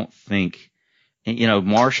 I don't think,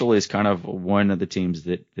 Marshall is kind of one of the teams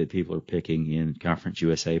that people are picking in Conference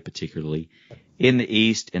USA, particularly in the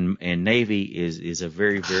East, and Navy is a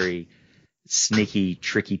very, very sneaky,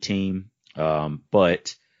 tricky team.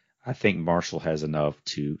 But I think Marshall has enough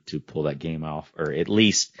to pull that game off, or at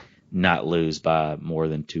least not lose by more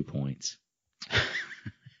than 2 points.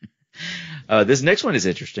 This next one is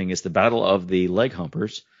interesting. It's the Battle of the Leg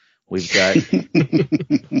Humpers. We've got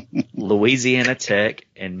Louisiana Tech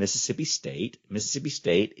and Mississippi State. Mississippi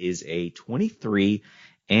State is a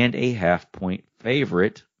 23.5 point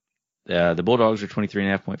favorite. The Bulldogs are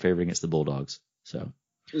 23.5 point favorite against the Bulldogs. So,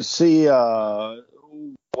 see,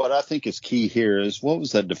 what I think is key here is, what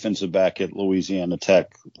was that defensive back at Louisiana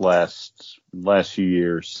Tech last few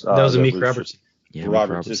years? That was Amik Roberts. Yeah,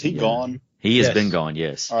 Roberts. Is he gone? He has been gone.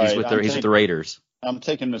 Yes, he's with the Raiders. I'm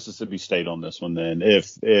taking Mississippi State on this one then.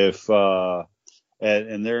 If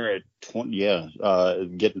and they're at 20,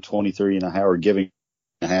 getting 23.5 or giving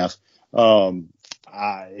 0.5.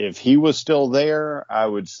 If he was still there, I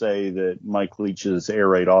would say that Mike Leach's air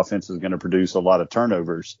raid offense is going to produce a lot of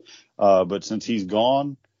turnovers. But since he's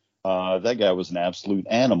gone, that guy was an absolute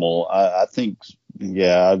animal. I think,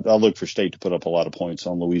 I'll look for State to put up a lot of points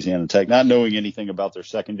on Louisiana Tech. Not knowing anything about their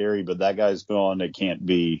secondary, but that guy's gone. It can't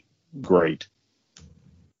be great.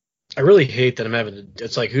 I really hate that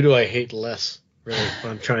it's like, who do I hate less, really,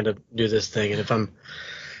 when I'm trying to do this thing? And if I'm,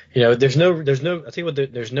 there's no, I'll tell you what,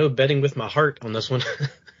 there's no betting with my heart on this one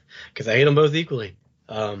because I hate them both equally.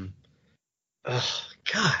 God,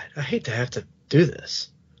 I hate to have to do this.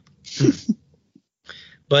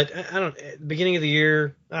 But I don't, at the beginning of the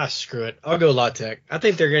year, screw it. I'll go La Tech. I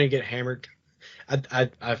think they're going to get hammered.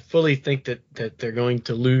 I fully think that they're going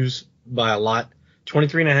to lose by a lot.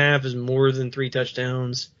 23.5 is more than 3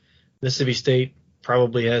 touchdowns. Mississippi State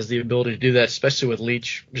probably has the ability to do that, especially with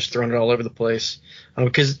Leach just throwing it all over the place.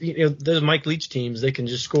 Because those Mike Leach teams, they can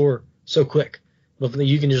just score so quick. But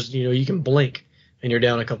you can just you can blink and you're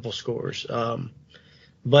down a couple scores.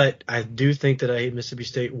 But I do think that I hate Mississippi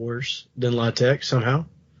State worse than La Tech somehow.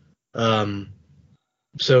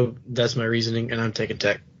 So that's my reasoning, and I'm taking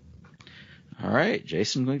Tech. All right,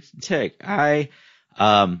 Jason going for Tech. I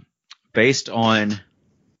based on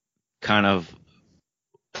kind of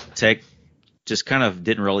Tech just kind of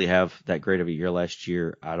didn't really have that great of a year last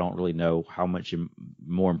year. I don't really know how much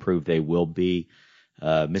more improved they will be.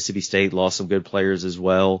 Mississippi State lost some good players as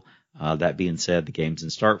well. That being said, the game's in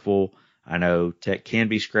Starkville. I know Tech can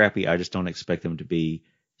be scrappy. I just don't expect them to be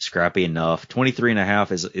scrappy enough.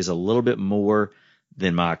 23.5 is a little bit more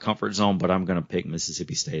than my comfort zone, but I'm going to pick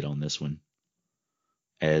Mississippi State on this one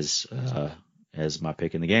as my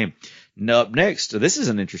pick in the game. Now, up next, this is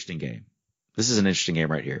an interesting game. This is an interesting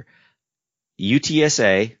game right here.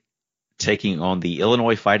 UTSA taking on the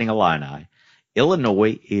Illinois Fighting Illini.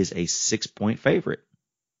 Illinois is a 6-point favorite.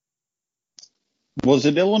 Was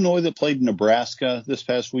it Illinois that played Nebraska this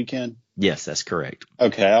past weekend? Yes, that's correct.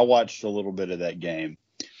 Okay, I watched a little bit of that game.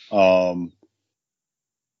 Am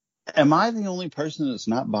I the only person that's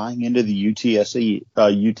not buying into the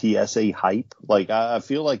UTSA hype? Like, I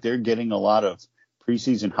feel like they're getting a lot of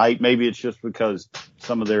preseason hype. Maybe it's just because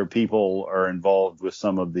some of their people are involved with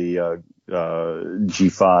some of the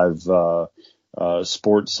G5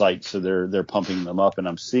 sports sites, so they're pumping them up, and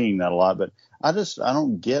I'm seeing that a lot. But I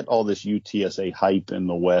don't get all this UTSA hype in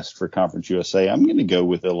the West for Conference USA. I'm going to go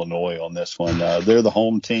with Illinois on this one. They're the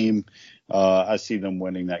home team. I see them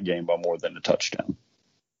winning that game by more than a touchdown.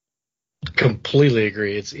 Completely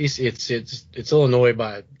agree. It's Illinois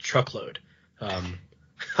by a truckload.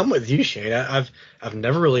 I'm with you, Shane. I've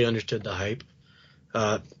never really understood the hype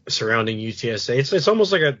surrounding UTSA. It's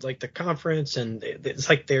almost like the conference, and it's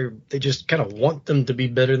like they just kind of want them to be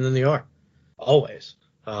better than they are, always.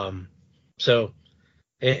 So,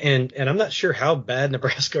 and I'm not sure how bad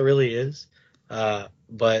Nebraska really is,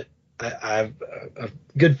 but I've a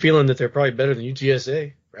good feeling that they're probably better than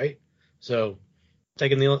UTSA, right? So,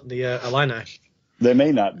 taking the Illini. They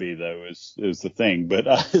may not be, though, is the thing. But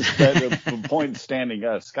the point standing,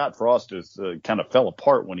 Scott Frost is kind of fell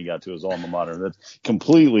apart when he got to his alma mater. That's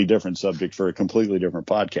completely different subject for a completely different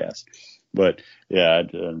podcast. But yeah,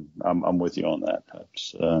 I'm with you on that.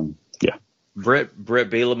 Yeah. Brett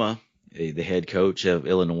Bielema, the head coach of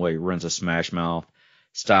Illinois, runs a smash mouth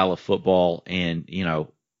style of football, and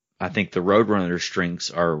I think the Roadrunners'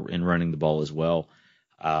 strengths are in running the ball as well.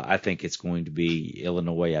 I think it's going to be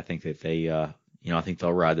Illinois. I think that they, I think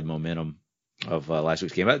they'll ride the momentum of last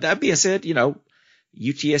week's game. That being said,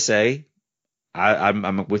 UTSA,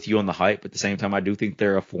 I'm with you on the hype, but at the same time, I do think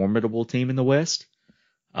they're a formidable team in the West.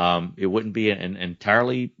 It wouldn't be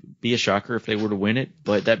entirely be a shocker if they were to win it.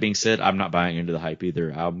 But that being said, I'm not buying into the hype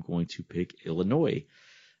either. I'm going to pick Illinois.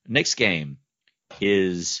 Next game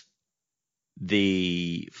is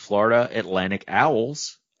the Florida Atlantic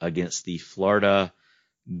Owls against the Florida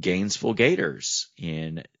Gainesville Gators.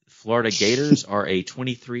 And Florida Gators are a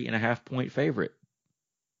 23.5-point favorite.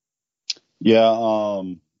 Yeah,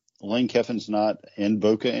 Lane Kiffin's not in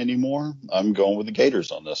Boca anymore. I'm going with the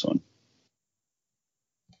Gators on this one.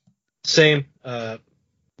 Same. The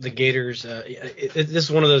Gators. This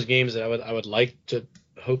is one of those games that I would like to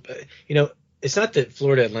hope. It's not that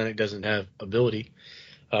Florida Atlantic doesn't have ability.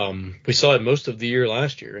 We saw it most of the year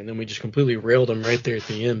last year, and then we just completely railed them right there at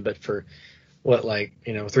the end. But for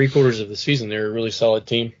 3/4 of the season, they're a really solid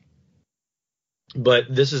team.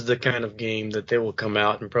 But this is the kind of game that they will come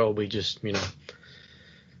out and probably just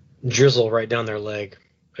drizzle right down their leg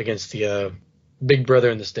against the big brother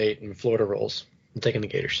in the state and Florida rolls. I'm taking the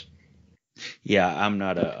Gators. Yeah, I'm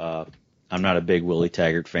not a big Willie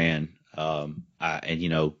Taggart fan.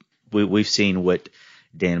 We've seen what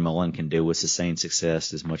Dan Mullen can do with sustained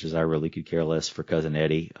success as much as I really could care less for Cousin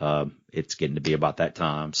Eddie. It's getting to be about that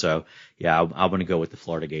time. So, yeah, I'm going to go with the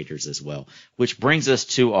Florida Gators as well, which brings us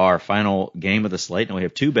to our final game of the slate. And we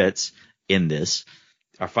have two bets in this.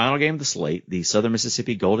 Our final game of the slate, the Southern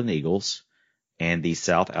Mississippi Golden Eagles and the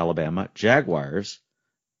South Alabama Jaguars.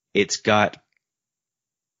 It's got,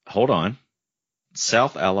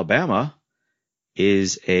 South Alabama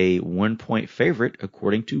is a 1-point favorite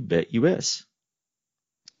according to BetUS.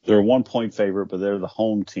 They're a 1-point favorite, but they're the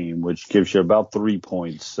home team, which gives you about 3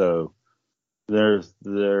 points. So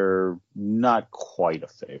they're not quite a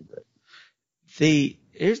favorite. The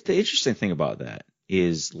interesting thing about that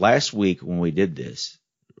is last week when we did this,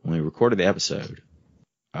 when we recorded the episode,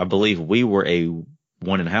 I believe we were a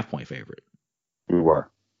 1.5-point favorite. We were.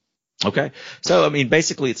 Okay. So,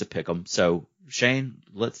 basically it's a pick 'em. So Shane,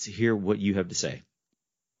 let's hear what you have to say.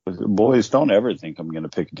 Boys, don't ever think I'm going to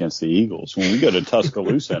pick against the Eagles. When we go to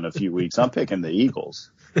Tuscaloosa in a few weeks, I'm picking the Eagles.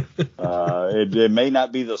 It may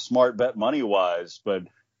not be the smart bet money-wise, but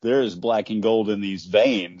there is black and gold in these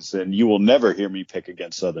veins, and you will never hear me pick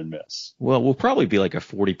against Southern Miss. Well, we'll probably be like a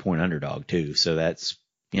 40-point underdog, too, so that's,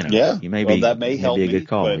 you know, yeah, you may that may help be a me, good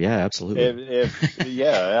call. Yeah, absolutely.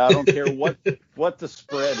 I don't care what the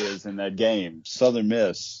spread is in that game. Southern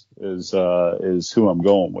Miss is who I'm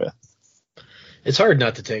going with. It's hard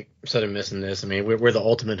not to take Southern Miss in this. I mean, we're the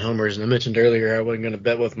ultimate homers, and I mentioned earlier I wasn't going to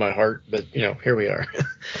bet with my heart, but here we are.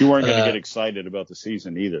 You weren't going to get excited about the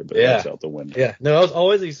season either, but that's out the window. Yeah, no, I was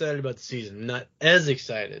always excited about the season, not as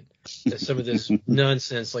excited as some of this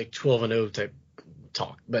nonsense like 12-0 type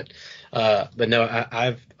talk. But no,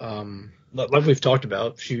 I've like we've talked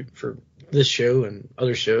about for this show and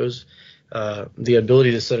other shows, the ability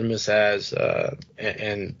that Southern Miss has,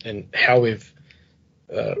 and how we've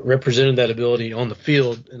represented that ability on the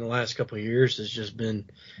field in the last couple of years has just been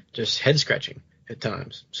head scratching at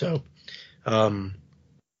times. So, to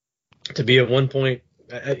be at 1 point,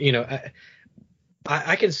 I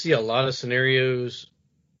can see a lot of scenarios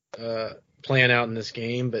playing out in this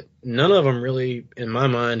game, but none of them really, in my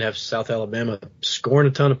mind, have South Alabama scoring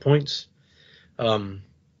a ton of points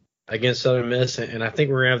against Southern Miss, and I think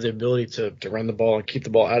we're going to have the ability to run the ball and keep the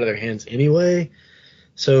ball out of their hands anyway.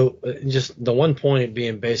 So just the 1 point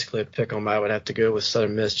being basically a pick 'em, I would have to go with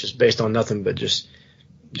Southern Miss just based on nothing but just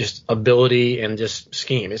ability and just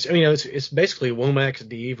scheme. It's basically Womack's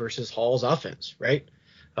D versus Hall's offense, right?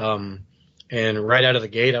 And right out of the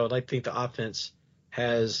gate, I would like to think the offense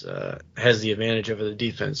has the advantage over the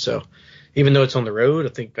defense. So even though it's on the road, I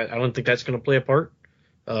don't think that's going to play a part.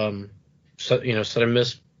 Southern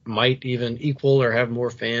Miss might even equal or have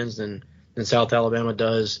more fans than South Alabama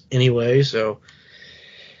does anyway. So,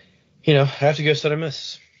 I have to go Southern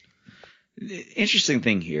Miss. Interesting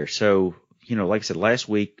thing here. So, like I said, last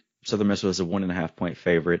week, Southern Miss was a 1.5 point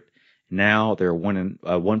favorite. Now they're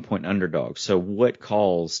a 1 point underdog. So what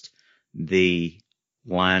caused the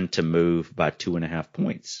line to move by 2.5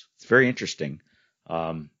 points? It's very interesting.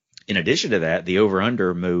 In addition to that, the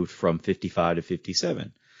over-under moved from 55 to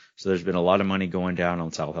 57. So there's been a lot of money going down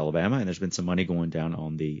on South Alabama, and there's been some money going down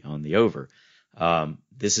on the over.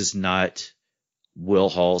 This is not Will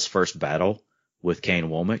Hall's first battle with Kane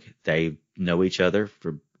Womack. They know each other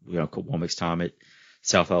for Womack's time at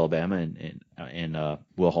South Alabama and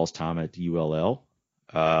Will Hall's time at ULL.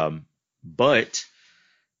 But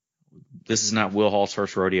this is not Will Hall's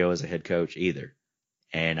first rodeo as a head coach either.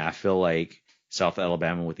 And I feel like South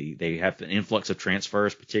Alabama they have an influx of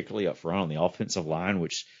transfers, particularly up front on the offensive line,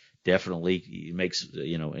 which definitely makes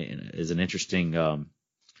is an interesting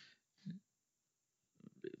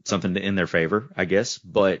something in their favor, I guess.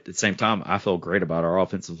 But at the same time, I feel great about our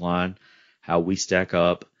offensive line, how we stack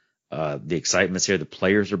up. The excitement's here. The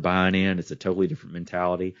players are buying in. It's a totally different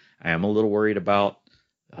mentality. I am a little worried about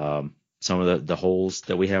some of the holes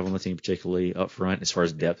that we have on the team, particularly up front as far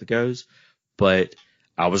as depth goes. But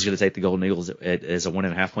I was going to take the Golden Eagles as a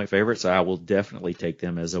 1.5 point favorite, so I will definitely take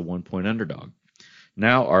them as a 1 point underdog.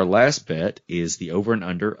 Now, our last bet is the over and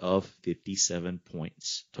under of 57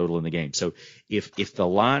 points total in the game. So if the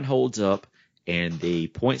line holds up and the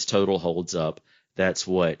points total holds up, that's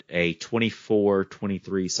what, a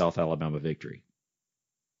 24-23 South Alabama victory.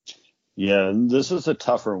 Yeah, this is a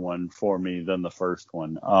tougher one for me than the first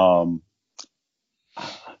one. I'm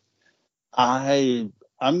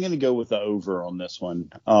going to go with the over on this one.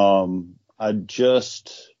 I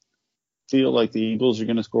just feel like the Eagles are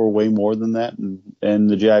going to score way more than that, and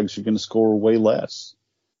the Jags are going to score way less.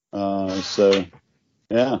 So,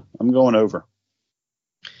 yeah, I'm going over.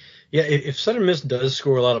 Yeah, if Southern Miss does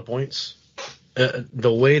score a lot of points,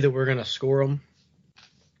 the way that we're going to score them,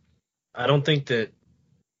 I don't think that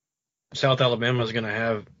South Alabama is going to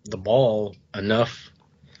have the ball enough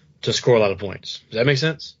to score a lot of points. Does that make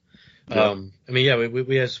sense? Yeah. We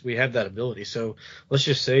have that ability. So let's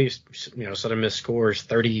just say, Southern Miss scores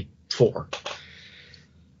 34.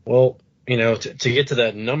 Well, to get to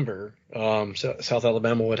that number, South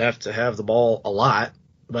Alabama would have to have the ball a lot,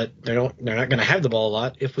 but they're not going to have the ball a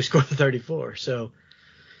lot if we score the 34. So,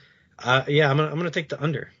 I'm going to take the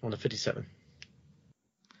under on the 57.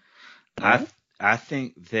 I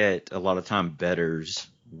think that a lot of time bettors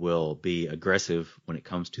will be aggressive when it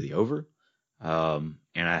comes to the over. And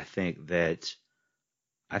I think we're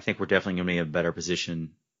definitely going to be in a better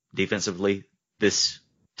position defensively this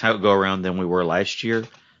time go around than we were last year.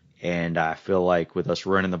 And I feel like with us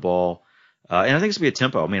running the ball, and I think it's going to be a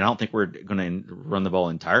tempo. I mean, I don't think we're going to run the ball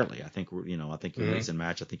entirely. I think you'll mix and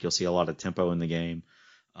match. I think you'll see a lot of tempo in the game.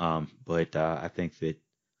 But I think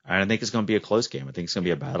it's going to be a close game. I think it's going to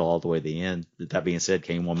be a battle all the way to the end. That being said,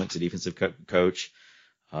 Kane Wommack's a defensive coach.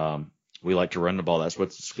 We like to run the ball. That's what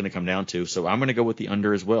it's going to come down to. So I'm going to go with the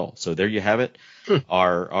under as well. So there you have it.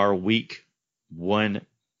 Our week 1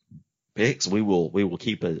 picks. We will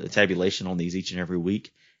keep a tabulation on these each and every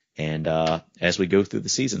week. And as we go through the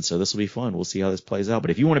season. So this will be fun. We'll see how this plays out.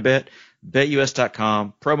 But if you want to bet,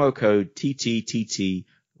 BetUS.com, promo code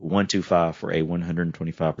TTTT125 for a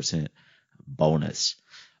 125% bonus.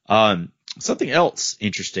 Something else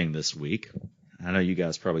interesting this week. I know you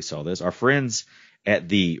guys probably saw this. Our friends at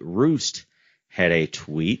the Roost had a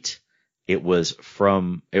tweet. It was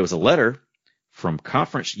a letter from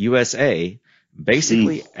Conference USA,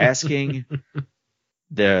 basically asking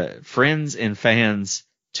the friends and fans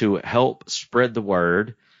to help spread the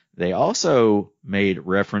word. They also made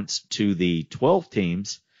reference to the 12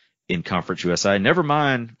 teams in Conference USA. Never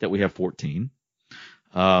mind that we have 14.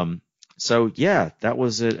 So yeah, that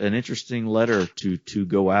was an interesting letter to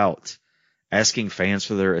go out, asking fans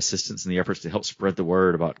for their assistance in the efforts to help spread the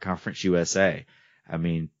word about Conference USA. I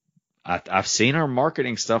mean, I've seen our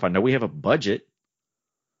marketing stuff. I know we have a budget.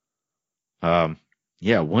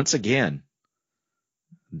 Once again,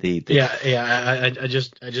 I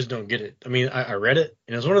just don't get it. I mean, I read it,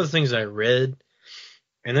 and it was one of the things I read,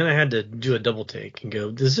 and then I had to do a double take and go,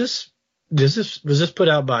 was this put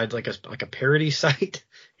out by like a parody site?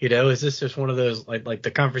 You know, is this just one of those like the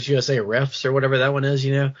Conference USA refs or whatever that one is?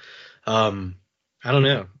 You know, I don't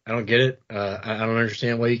know. I don't get it. I don't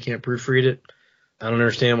understand why you can't proofread it. I don't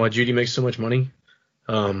understand why Judy makes so much money.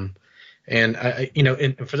 And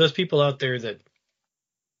and for those people out there that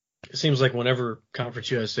it seems like whenever Conference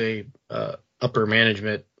USA upper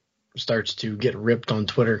management starts to get ripped on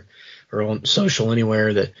Twitter or on social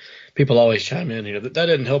anywhere, that people always chime in, that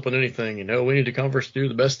didn't help in anything. We need the conference to do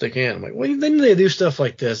the best they can. I'm like, well, then they do stuff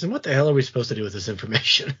like this, and what the hell are we supposed to do with this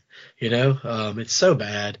information? It's so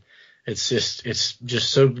bad. It's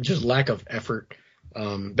just lack of effort.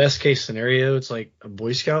 Best case scenario, it's like a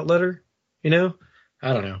Boy Scout letter. I don't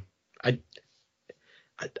know. I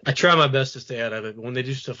try my best to stay out of it, but when they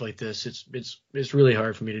do stuff like this, it's really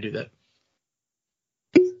hard for me to do that.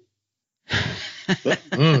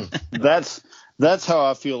 That's how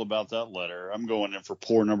I feel about that letter. I'm going in for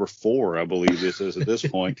pour number 4, I believe this is at this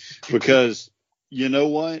point, because you know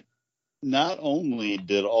what? Not only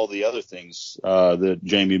did all the other things that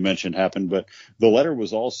Jamie mentioned happen, but the letter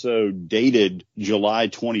was also dated July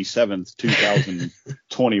 27th,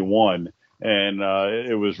 2021, and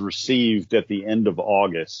it was received at the end of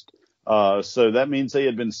August. So that means they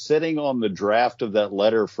had been sitting on the draft of that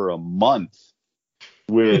letter for a month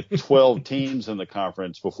with 12 teams in the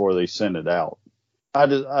conference before they sent it out. I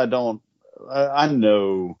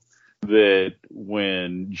know that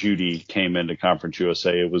when Judy came into Conference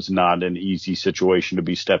USA, it was not an easy situation to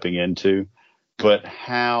be stepping into, but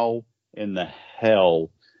how in the hell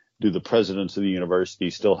do the presidents of the university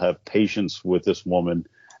still have patience with this woman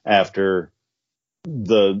after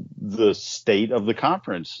the state of the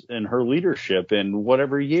conference and her leadership in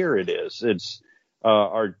whatever year it is?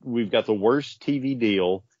 We've got the worst TV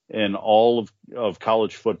deal in all of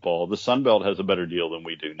college football. The Sun Belt has a better deal than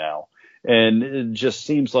we do now. And it just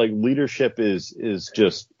seems like leadership is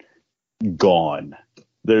just gone.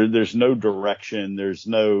 There's no direction. There's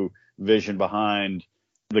no vision behind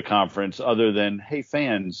the conference other than, hey,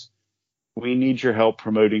 fans, we need your help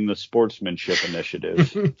promoting the sportsmanship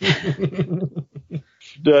initiative.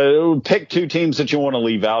 Pick 2 teams that you want to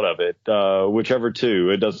leave out of it, whichever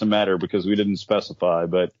 2. It doesn't matter because we didn't specify.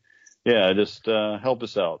 But, yeah, just help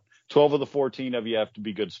us out. 12 of the 14 of you have to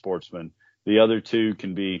be good sportsmen. The other 2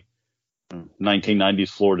 can be 1990s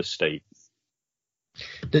Florida State.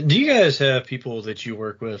 Do you guys have people that you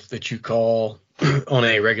work with that you call on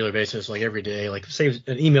a regular basis, like every day? Like, say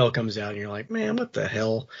an email comes out and you're like, man, what the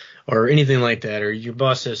hell? Or anything like that. Or your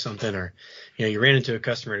boss says something, or you ran into a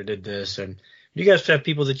customer that did this. And do you guys have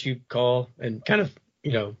people that you call and kind of,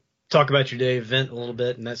 talk about your day, vent a little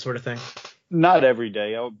bit and that sort of thing? Not every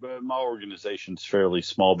day. My organization's fairly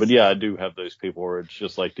small, but yeah, I do have those people where it's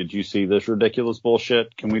just like, did you see this ridiculous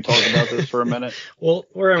bullshit? Can we talk about this for a minute? Well,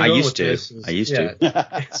 where I'm going with this is, I used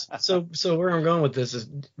to. So where I'm going with this is,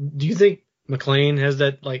 do you think McLean has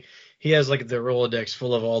that, like, he has like the Rolodex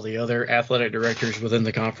full of all the other athletic directors within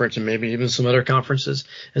the conference and maybe even some other conferences,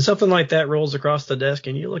 and something like that rolls across the desk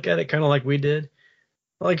and you look at it kind of like we did?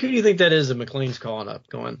 Like, who do you think that is that McLean's calling up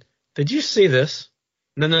going, did you see this?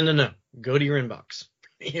 No. Go to your inbox.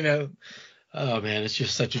 Oh man, it's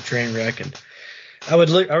just such a train wreck, and I would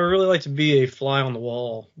really like to be a fly on the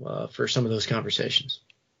wall for some of those conversations.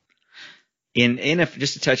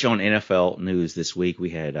 Just to touch on NFL news this week, we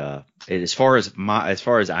had as far as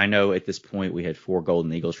I know at this point, we had 4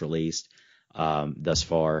 Golden Eagles released thus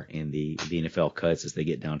far in the NFL cuts as they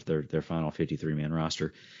get down to their final 53-man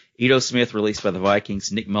roster. Ito Smith released by the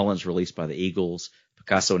Vikings, Nick Mullins released by the Eagles,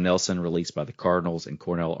 Picasso Nelson released by the Cardinals, and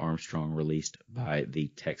Cornell Armstrong released by the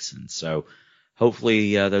Texans. So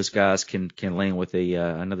hopefully those guys can land with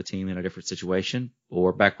another team in a different situation,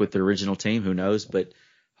 or back with the original team. Who knows? But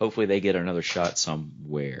hopefully they get another shot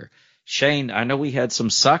somewhere. Shane, I know we had some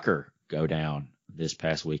soccer go down this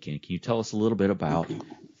past weekend. Can you tell us a little bit about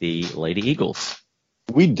the Lady Eagles?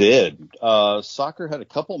 We did. Soccer had a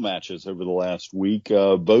couple matches over the last week,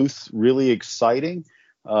 both really exciting.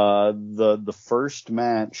 The first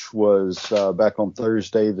match was back on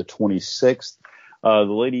Thursday, the 26th. The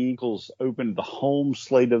Lady Eagles opened the home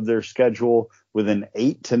slate of their schedule with an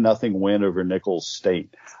 8-0 win over Nicholls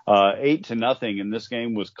State. 8-0, and this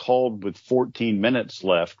game was called with 14 minutes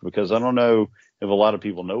left, because I don't know if a lot of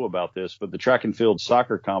people know about this, but the track and field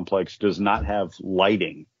soccer complex does not have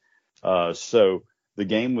lighting. So the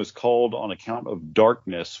game was called on account of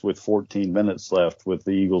darkness with 14 minutes left, with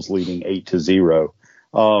the Eagles leading 8-0.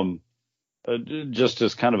 Just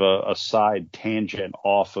as kind of a side tangent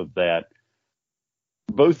off of that,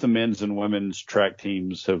 both the men's and women's track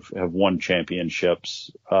teams have won championships.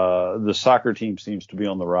 The soccer team seems to be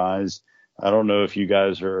on the rise. I don't know if you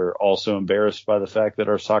guys are also embarrassed by the fact that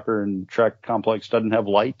our soccer and track complex doesn't have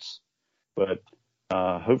lights, but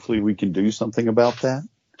hopefully we can do something about that.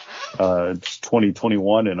 It's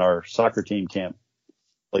 2021 and our soccer team can't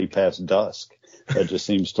play past dusk. That just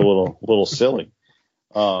seems a little silly.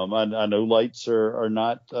 I know lights are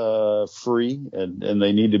not free and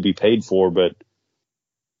they need to be paid for, but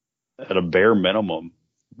at a bare minimum,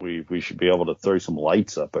 we should be able to throw some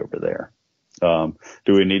lights up over there.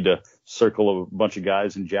 Do we need to circle a bunch of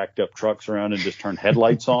guys in jacked up trucks around and just turn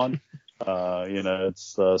headlights on?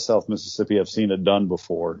 It's South Mississippi. I've seen it done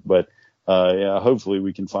before, but hopefully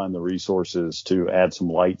we can find the resources to add some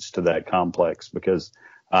lights to that complex, because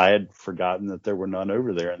I had forgotten that there were none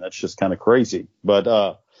over there, and that's just kind of crazy.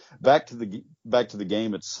 But back to the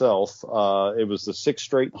game itself. It was the 6th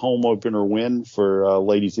straight home opener win for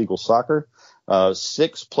Ladies Eagles Soccer.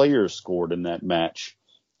 6 players scored in that match.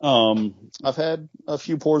 I've had a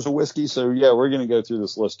few pours of whiskey, so yeah, we're going to go through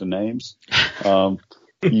this list of names.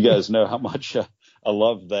 You guys know how much I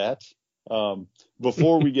love that.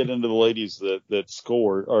 Before we get into the ladies that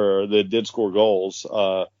scored or that did score goals,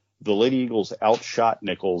 the Lady Eagles outshot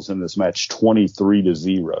Nicholls in this match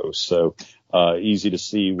 23-0. So easy to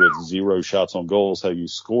see with 0 shots on goals how you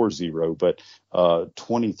score 0, but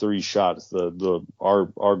 23 shots.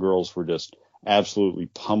 Our girls were just absolutely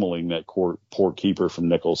pummeling that poor keeper from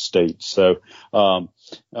Nicholls State. So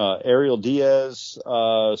Ariel Diaz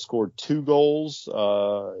scored 2 goals,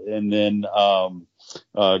 and then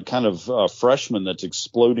kind of a freshman that's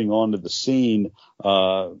exploding onto the scene.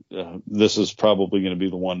 This is probably going to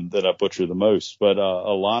be the one that I butcher the most, but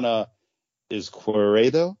Alana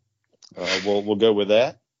Izquierdo, we'll go with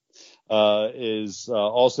that. Is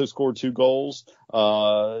also scored 2 goals,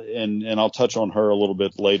 and I'll touch on her a little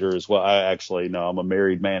bit later as well. I'm a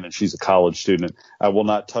married man and she's a college student. I will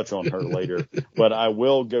not touch on her later, but I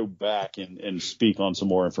will go back and speak on some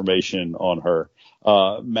more information on her.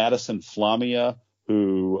 Madison Flamia,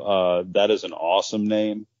 who that is an awesome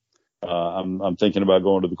name. I'm thinking about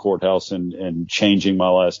going to the courthouse and changing my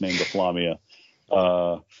last name to Flamia.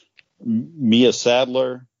 Mia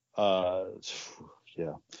Sadler,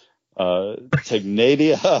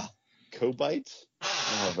 Tegnadia Kobite.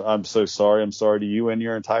 I'm so sorry. I'm sorry to you and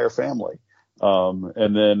your entire family.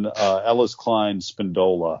 And then Ellis Klein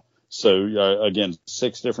Spindola. So again,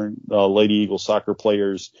 6 different Lady Eagle soccer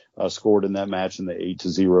players scored in that match in the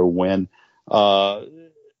 8-0 win.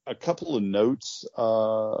 A couple of notes.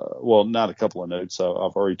 Not a couple of notes. I've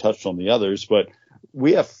already touched on the others, but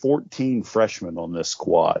we have 14 freshmen on this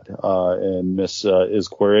squad, and Miss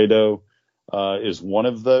Izquierdo is one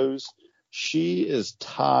of those. She is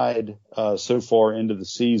tied so far into the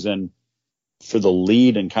season for the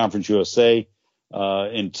lead in Conference USA.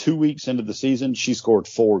 In 2 weeks into the season, she scored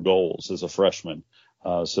 4 goals as a freshman.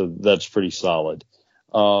 So that's pretty solid.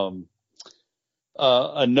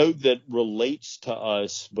 A note that relates to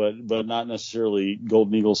us, but not necessarily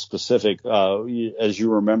Golden Eagles specific. As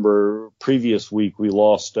you remember, previous week we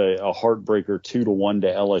lost a heartbreaker 2-1 to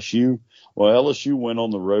LSU. Well, LSU went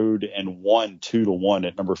on the road and won 2-1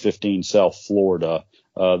 at number 15 South Florida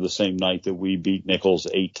the same night that we beat Nicholls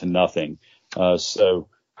 8-0. So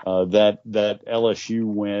that LSU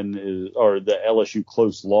win or the LSU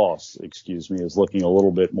close loss, is looking a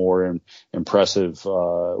little bit more impressive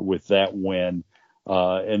with that win.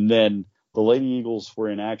 And then the Lady Eagles were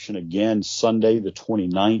in action again Sunday, the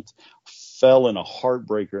 29th, fell in a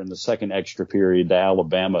heartbreaker in the second extra period to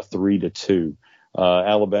Alabama 3-2.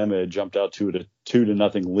 Alabama had jumped out to a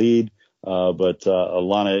 2-0 lead, but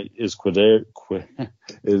Alana Izquierdo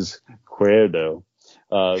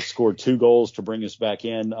scored 2 goals to bring us back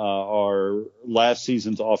in. Our last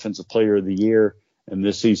season's Offensive Player of the Year and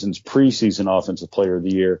this season's preseason Offensive Player of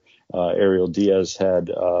the Year, Ariel Diaz, had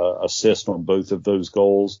assist on both of those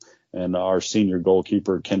goals, and our senior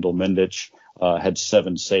goalkeeper, Kendall Mendich, had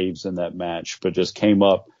 7 saves in that match, but just came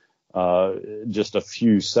up just a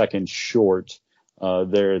few seconds short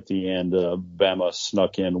there at the end. Bama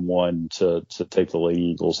snuck in one to take the Lady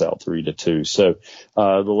Eagles out 3-2. So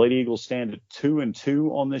the Lady Eagles stand at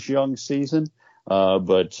 2-2 on this young season,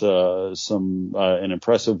 but an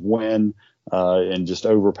impressive win in just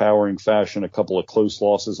overpowering fashion. A couple of close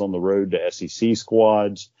losses on the road to SEC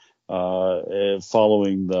squads,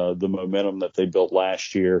 following the momentum that they built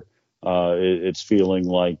last year. It's feeling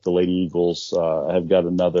like the Lady Eagles have got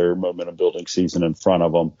another momentum building season in front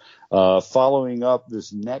of them. Following up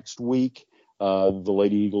this next week, the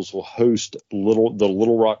Lady Eagles will host the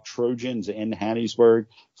Little Rock Trojans in Hattiesburg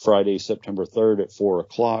Friday, September 3rd at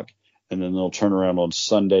 4:00. And then they'll turn around on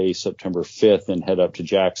Sunday, September 5th, and head up to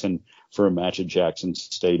Jackson for a match at Jackson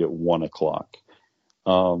State at 1:00.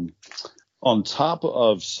 On top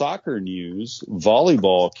of soccer news,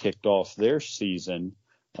 volleyball kicked off their season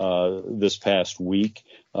this past week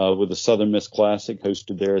with the Southern Miss Classic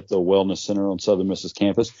hosted there at the Wellness Center on Southern Miss's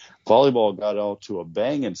campus. Volleyball got out to a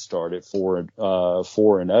banging start at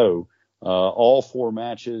 4-0. All 4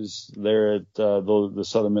 matches there at the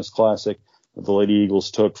Southern Miss Classic, the Lady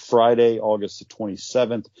Eagles took Friday, August the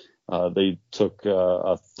 27th. They took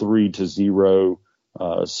a 3-0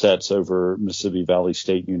 sets over Mississippi Valley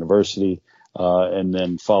State University. And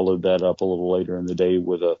then followed that up a little later in the day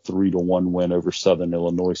with a 3-1 win over Southern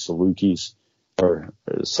Illinois Salukis. Or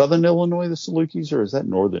is Southern Illinois the Salukis, or is that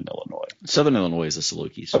Northern Illinois? Southern Illinois is the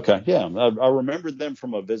Salukis. Okay, yeah. I remembered them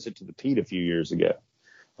from a visit to the Pete a few years ago.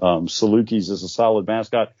 Salukis is a solid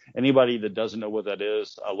mascot. Anybody that doesn't know what that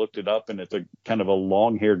is, I looked it up, and it's a kind of a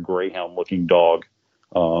long-haired greyhound-looking dog.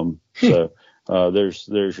 So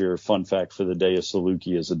there's your fun fact for the day. A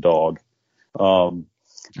Saluki is a dog.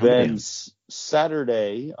 Then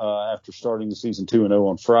Saturday, after starting the season 2-0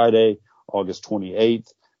 on Friday, August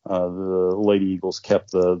 28th, the Lady Eagles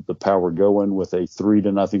kept the power going with a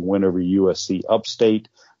 3-0 win over USC Upstate,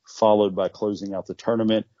 followed by closing out the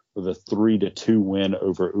tournament with a 3-2 win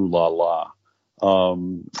over Ooh La La.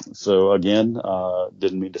 So again,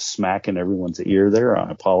 didn't mean to smack in everyone's ear there.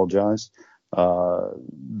 I apologize.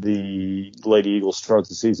 The Lady Eagles start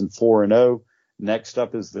the season 4-0. Next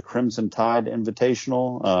up is the Crimson Tide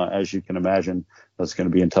Invitational. As you can imagine, that's going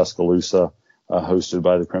to be in Tuscaloosa, hosted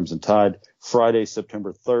by the Crimson Tide. Friday,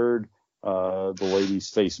 September 3rd, the ladies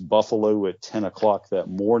face Buffalo at 10:00 that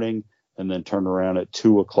morning, and then turn around at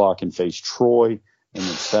 2:00 and face Troy. And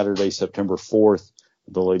then Saturday, September 4th,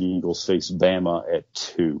 the Lady Eagles face Bama at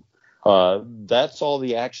 2. That's all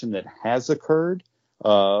the action that has occurred.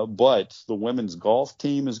 But the women's golf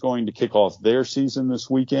team is going to kick off their season this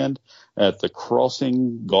weekend at the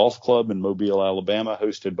Crossing Golf Club in Mobile, Alabama,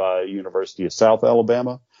 hosted by University of South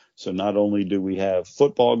Alabama. So not only do we have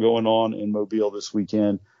football going on in Mobile this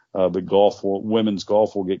weekend, but women's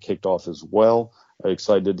golf will get kicked off as well.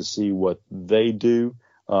 Excited to see what they do.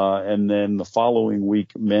 And then the following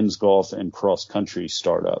week, men's golf and cross country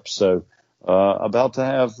start up. So about to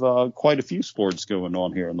have quite a few sports going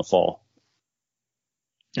on here in the fall.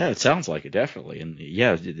 Yeah, it sounds like it, definitely. And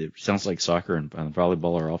yeah, it sounds like soccer and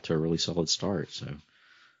volleyball are off to a really solid start. So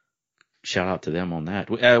shout out to them on that.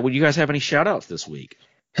 Would you guys have any shout outs this week?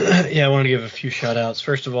 Yeah, I want to give a few shout outs.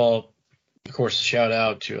 First of all, of course, a shout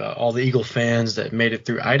out to all the Eagle fans that made it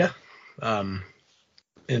through Ida,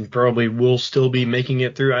 and probably will still be making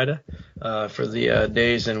it through Ida for the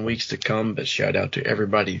days and weeks to come. But shout out to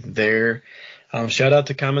everybody there. Shout out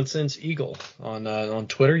to Common Sense Eagle on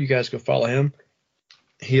Twitter. You guys go follow him.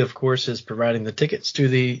 He, of course, is providing the tickets to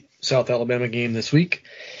the South Alabama game this week.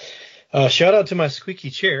 Shout out to my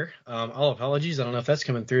squeaky chair. All apologies. I don't know if that's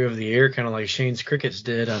coming through over the air, kind of like Shane's Crickets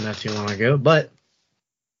did not too long ago. But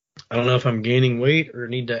I don't know if I'm gaining weight or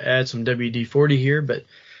need to add some WD-40 here. But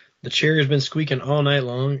the chair has been squeaking all night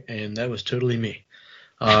long, and that was totally me.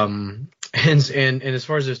 And as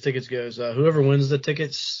far as those tickets goes, whoever wins the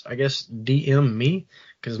tickets, I guess DM me,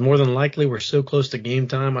 because more than likely we're so close to game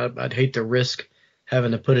time. I'd hate to risk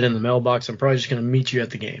having to put it in the mailbox. I'm probably just going to meet you at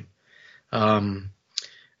the game.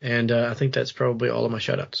 And I think that's probably all of my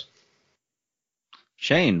shout-outs.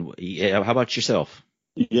 Shane, how about yourself?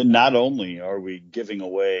 Yeah, not only are we giving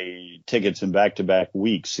away tickets in back-to-back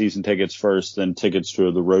weeks, season tickets first, then tickets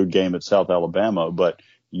to the road game at South Alabama, but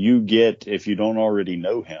you get, if you don't already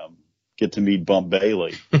know him, get to meet Bump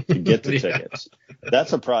Bailey to get the tickets.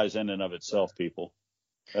 That's a prize in and of itself, people.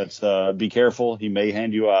 That's be careful. He may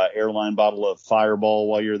hand you a airline bottle of Fireball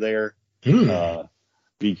while you're there.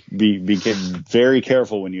 Be very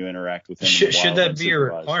careful when you interact with him. Should that be a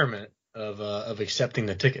requirement of accepting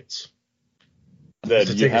the tickets? That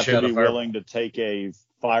you have to be willing to take a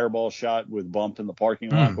Fireball shot with Bump in the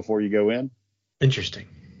parking lot before you go in? Interesting.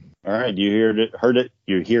 All right, you heard it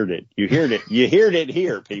here,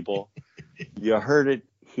 people. You heard it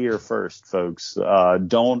here first, folks.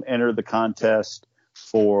 Don't enter the contest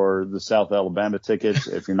for the South Alabama tickets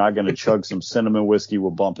if you're not going to chug some cinnamon whiskey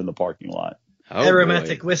with Bump in the parking lot. Oh,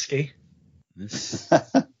 aromatic whiskey. This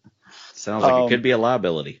sounds like it could be a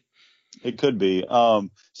liability. It could be.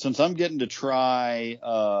 Since I'm getting to try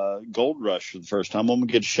Gold Rush for the first time, I'm going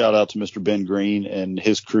to get a shout out to Mr. Ben Green and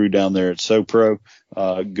his crew down there at SoPro.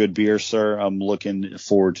 Good beer, sir. I'm looking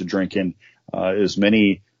forward to drinking as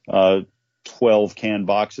many 12-can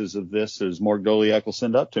boxes of this as Mark Goliak will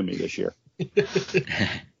send up to me this year.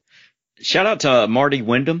 Shout out to Marty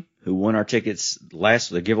Wyndham, who won our tickets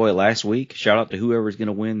the giveaway last week. Shout out to whoever's going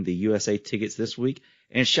to win the USA tickets this week.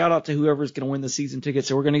 And shout out to whoever's going to win the season tickets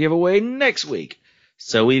that we're going to give away next week.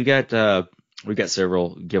 So we've got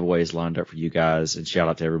several giveaways lined up for you guys, and shout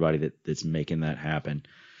out to everybody that's making that happen.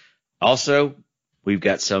 Also, we've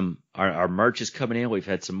got our merch is coming in. We've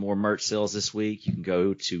had some more merch sales this week. You can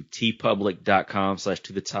go to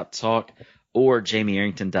tpublic.com/tothetoptalk or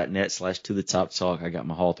jamiearrington.net/tothetoptalk. I got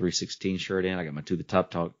my Hall 316 shirt in. I got my To the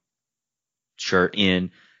Top Talk shirt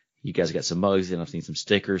in. You guys got some mugs in. I've seen some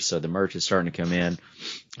stickers. So the merch is starting to come in.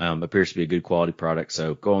 Appears to be a good quality product.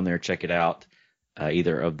 So go on there, check it out.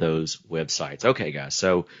 Either of those websites. Okay, guys.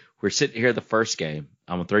 So we're sitting here at the first game.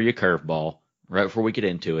 I'm going to throw you a curveball right before we get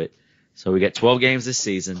into it. So we got 12 games this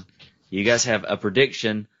season. You guys have a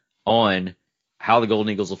prediction on how the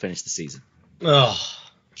Golden Eagles will finish the season. Oh,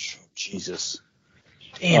 Jesus.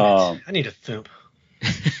 Damn it. I need a thump.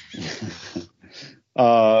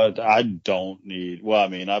 I don't need. Well, I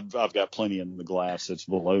mean, I've got plenty in the glass that's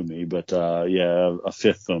below me, but yeah, a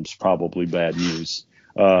fifth thump's probably bad news.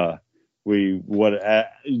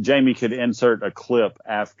 Jamie could insert a clip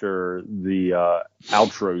after the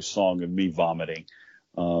outro song of me vomiting.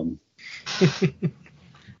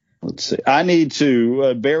 Let's see. I need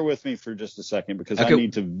to bear with me for just a second because I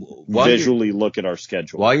need to visually look at our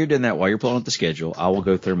schedule. While you're doing that, while you're pulling up the schedule, I will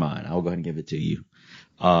go through mine. I will go ahead and give it to you.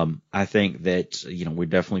 I think that, we're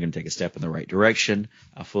definitely going to take a step in the right direction.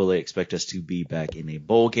 I fully expect us to be back in a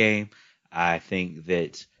bowl game. I think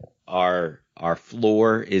that our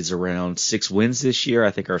floor is around 6 wins this year.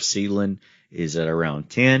 I think our ceiling is at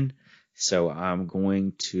around 10. So I'm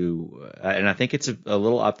going to, and I think it's a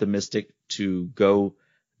little optimistic to go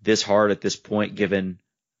this hard at this point, given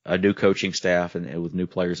a new coaching staff and with new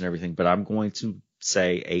players and everything. But I'm going to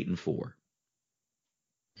say 8-4.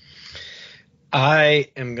 I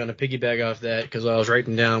am going to piggyback off that because I was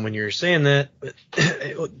writing down when you were saying that. But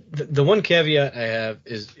the one caveat I have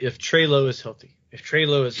is if Trey Lowe is healthy. If Trey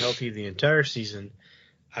Lowe is healthy the entire season,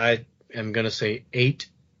 I am going to say 8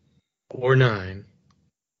 or 9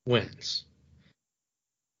 wins.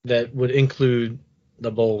 That would include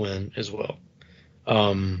the bowl win as well.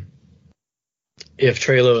 If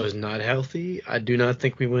Trey Lowe is not healthy, I do not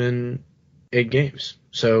think we win 8 games.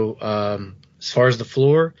 So as far as the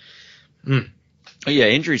floor, yeah,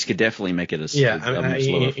 injuries could definitely make it a much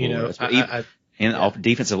lower floor. And off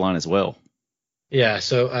defensive line as well. Yeah,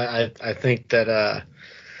 so I think that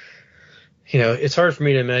it's hard for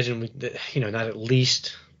me to imagine not at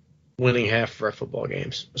least winning half of our football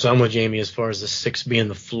games. So I'm with Jamie as far as the 6 being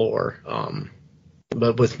the floor.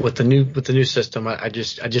 But with the new system, I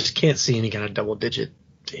just can't see any kind of double digit.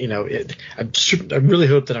 I really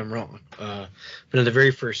hope that I'm wrong. But in the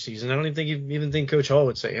very first season, I don't even think Coach Hall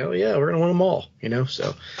would say, "Oh yeah, we're gonna win them all."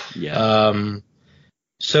 So yeah.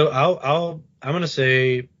 So I'm gonna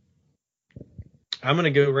say I'm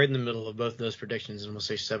gonna go right in the middle of both of those predictions, and I'm gonna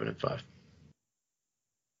say 7-5.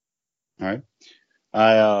 All right.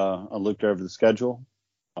 I looked over the schedule.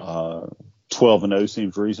 12-0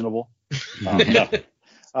 seems reasonable. No.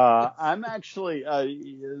 I'm actually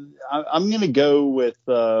I'm going to go with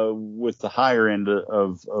the higher end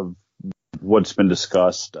of what's been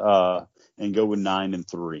discussed and go with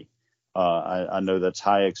 9-3. I know that's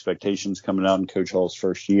high expectations coming out in Coach Hall's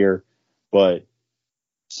first year, but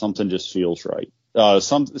something just feels right.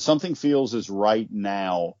 Something feels as right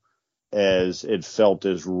now as it felt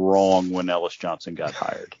as wrong when Ellis Johnson got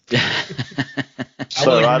hired.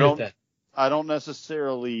 So I don't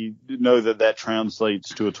necessarily know that translates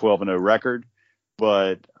to a 12-0 record,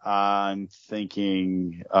 but I'm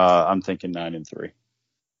thinking 9-3.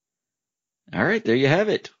 All right, there you have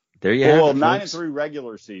it. There you have it. Well, 9-3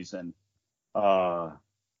 regular season. I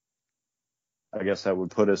guess that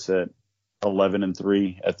would put us at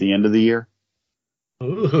 11-3 at the end of the year.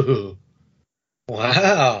 Ooh.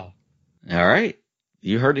 Wow. All right.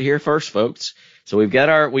 You heard it here first, folks. So we've got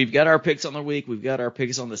our picks on the week. We've got our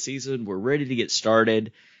picks on the season. We're ready to get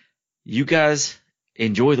started. You guys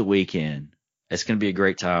enjoy the weekend. It's going to be a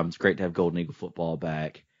great time. It's great to have Golden Eagle football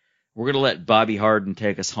back. We're going to let Bobby Harden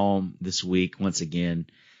take us home this week once again.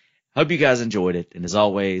 Hope you guys enjoyed it. And as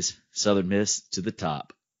always, Southern Miss to the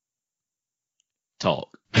top.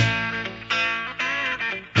 Talk.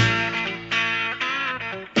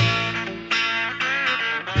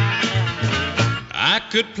 I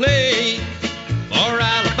could play for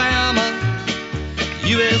Alabama,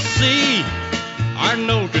 USC, or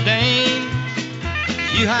Notre Dame.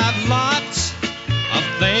 You have lots of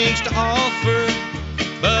things to offer,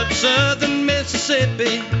 but Southern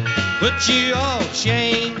Mississippi put you all to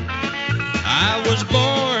shame. I was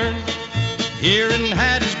born here in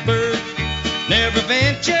Hattiesburg, never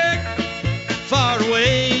ventured far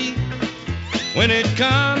away. When it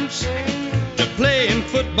comes to playing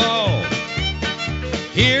football,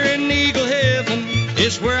 here in Eagle Heaven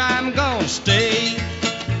is where I'm gonna stay.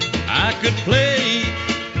 I could play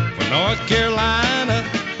for North Carolina,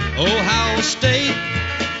 Ohio State,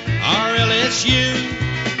 or LSU.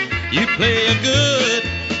 You play a good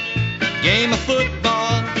game of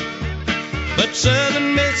football, but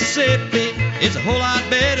Southern Mississippi is a whole lot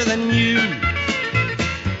better than you.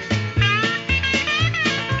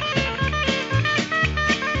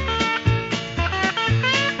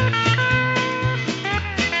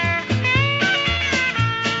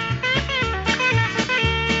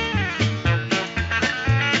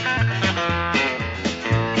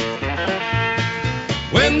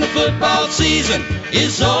 When the football season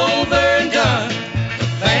is over and done, the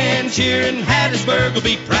fans here in Hattiesburg will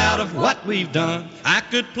be proud of what we've done. I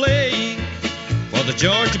could play for the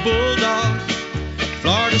Georgia Bulldogs,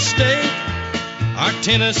 Florida State, or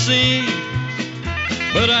Tennessee,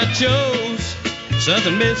 but I chose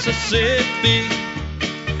Southern Mississippi,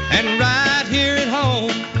 and right here at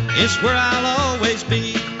home is where I'll always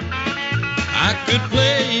be. I could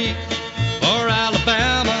play for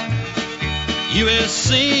Alabama,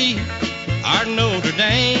 USC, or Notre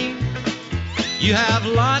Dame. You have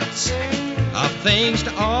lots of things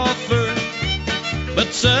to offer,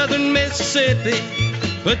 but Southern Mississippi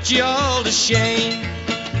put you all to shame.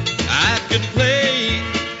 I could play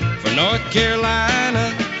for North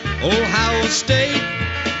Carolina, Ohio State,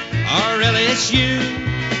 or LSU.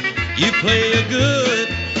 You play a good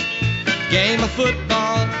game of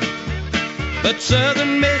football, but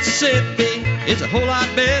Southern Mississippi is a whole lot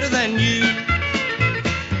better than you.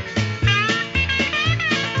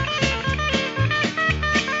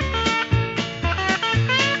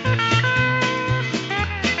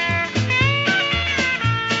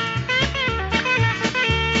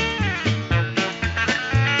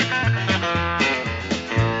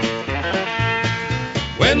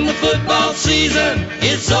 When the football season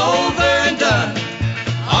is over and done,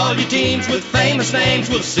 all your teams with famous names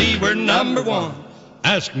will see we're number one.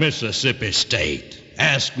 Ask Mississippi State.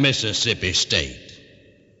 Ask Mississippi State.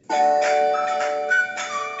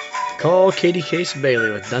 Call Katie Case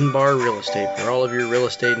Bailey with Dunbar Real Estate for all of your real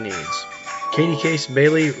estate needs. Katie Case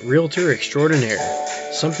Bailey, Realtor Extraordinaire.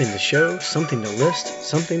 Something to show, something to list,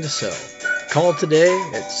 something to sell. Call today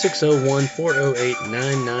at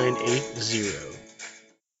 601-408-9980.